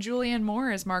 And Julianne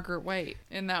Moore is Margaret White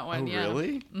in that one, yeah. Oh,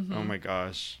 really? Oh my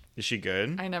gosh. Is she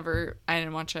good? I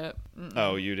didn't watch it.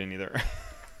 Oh, you didn't either.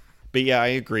 But yeah, I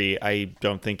agree. I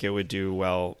don't think it would do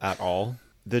well at all.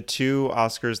 The two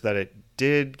Oscars that it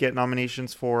did get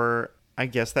nominations for, I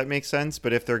guess that makes sense,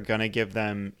 but if they're going to give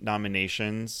them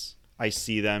nominations, I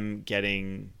see them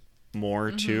getting more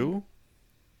too.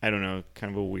 I don't know,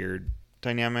 kind of a weird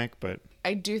dynamic, but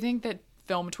I do think that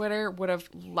film Twitter would have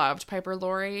loved Piper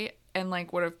Laurie and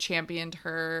like would have championed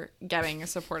her getting a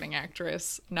supporting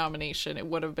actress nomination. It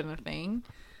would have been a thing.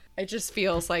 It just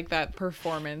feels like that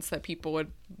performance that people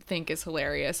would think is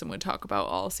hilarious and would talk about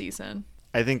all season.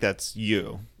 I think that's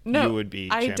you. No, you would be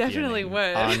I definitely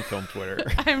would on film Twitter.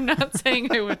 I'm not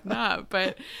saying I would not,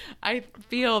 but I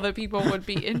feel that people would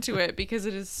be into it because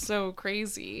it is so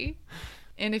crazy.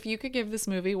 And if you could give this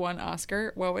movie one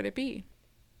Oscar, what would it be?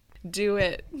 Do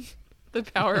it. The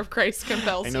power of Christ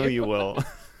compels you. I know you will.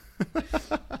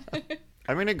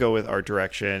 I'm going to go with art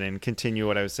direction and continue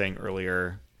what I was saying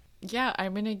earlier. Yeah,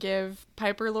 I'm going to give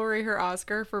Piper Laurie her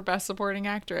Oscar for Best Supporting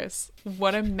Actress.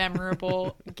 What a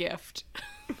memorable gift.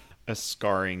 A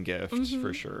scarring gift,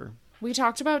 for sure. We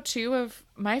talked about two of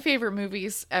my favorite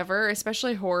movies ever,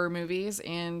 especially horror movies,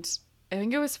 and I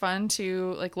think it was fun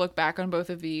to like look back on both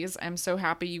of these. I'm so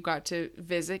happy you got to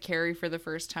visit Carrie for the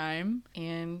first time,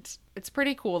 and it's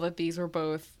pretty cool that these were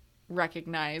both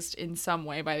recognized in some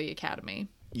way by the Academy.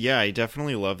 Yeah, I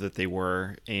definitely love that they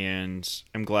were, and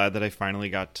I'm glad that I finally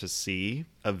got to see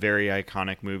a very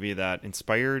iconic movie that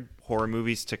inspired horror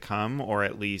movies to come, or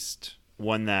at least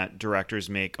one that directors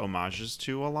make homages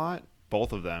to a lot.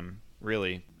 Both of them,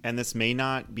 really. And this may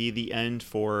not be the end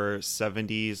for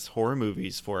 70s horror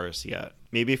movies for us yet.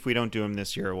 Maybe if we don't do them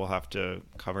this year, we'll have to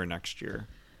cover next year.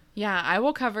 Yeah, I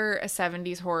will cover a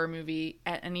 70s horror movie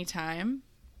at any time.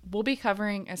 We'll be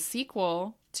covering a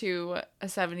sequel to a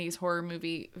 70s horror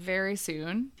movie very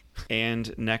soon.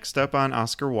 And next up on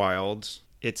Oscar Wilde,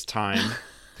 it's time.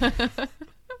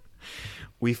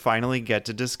 We finally get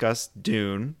to discuss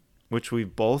Dune, which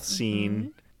we've both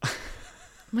seen.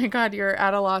 My God, you're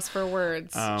at a loss for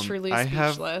words. Truly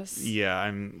speechless.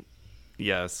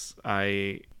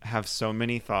 I have so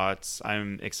many thoughts.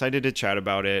 I'm excited to chat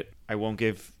about it. I won't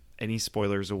give any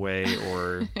spoilers away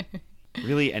or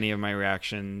really any of my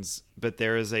reactions, but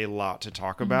there is a lot to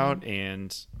talk about,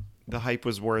 and the hype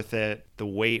was worth it. The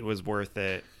wait was worth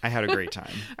it. I had a great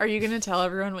time. Are you going to tell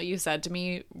everyone what you said to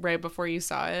me right before you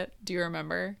saw it? Do you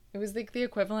remember? It was like the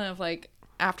equivalent of like,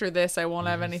 after this, I won't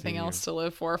have anything else to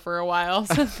live for a while.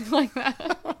 Something like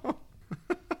that.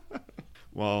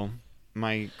 Well,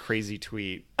 my crazy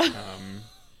tweet,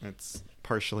 it's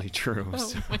partially true.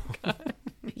 Oh my God.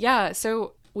 Yeah,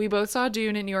 so we both saw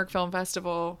Dune at New York Film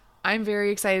Festival. I'm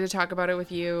very excited to talk about it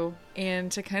with you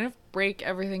and to kind of break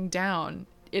everything down.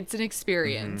 It's an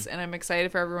experience, and I'm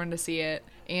excited for everyone to see it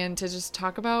and to just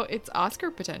talk about its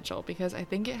Oscar potential, because I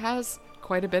think it has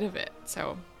quite a bit of it.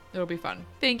 So it'll be fun.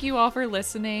 Thank you all for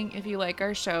listening. If you like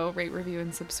our show, rate, review,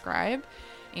 and subscribe.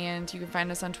 And you can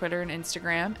find us on Twitter and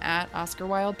Instagram at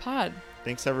OscarWildPod.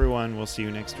 Thanks, everyone. We'll see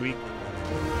you next week.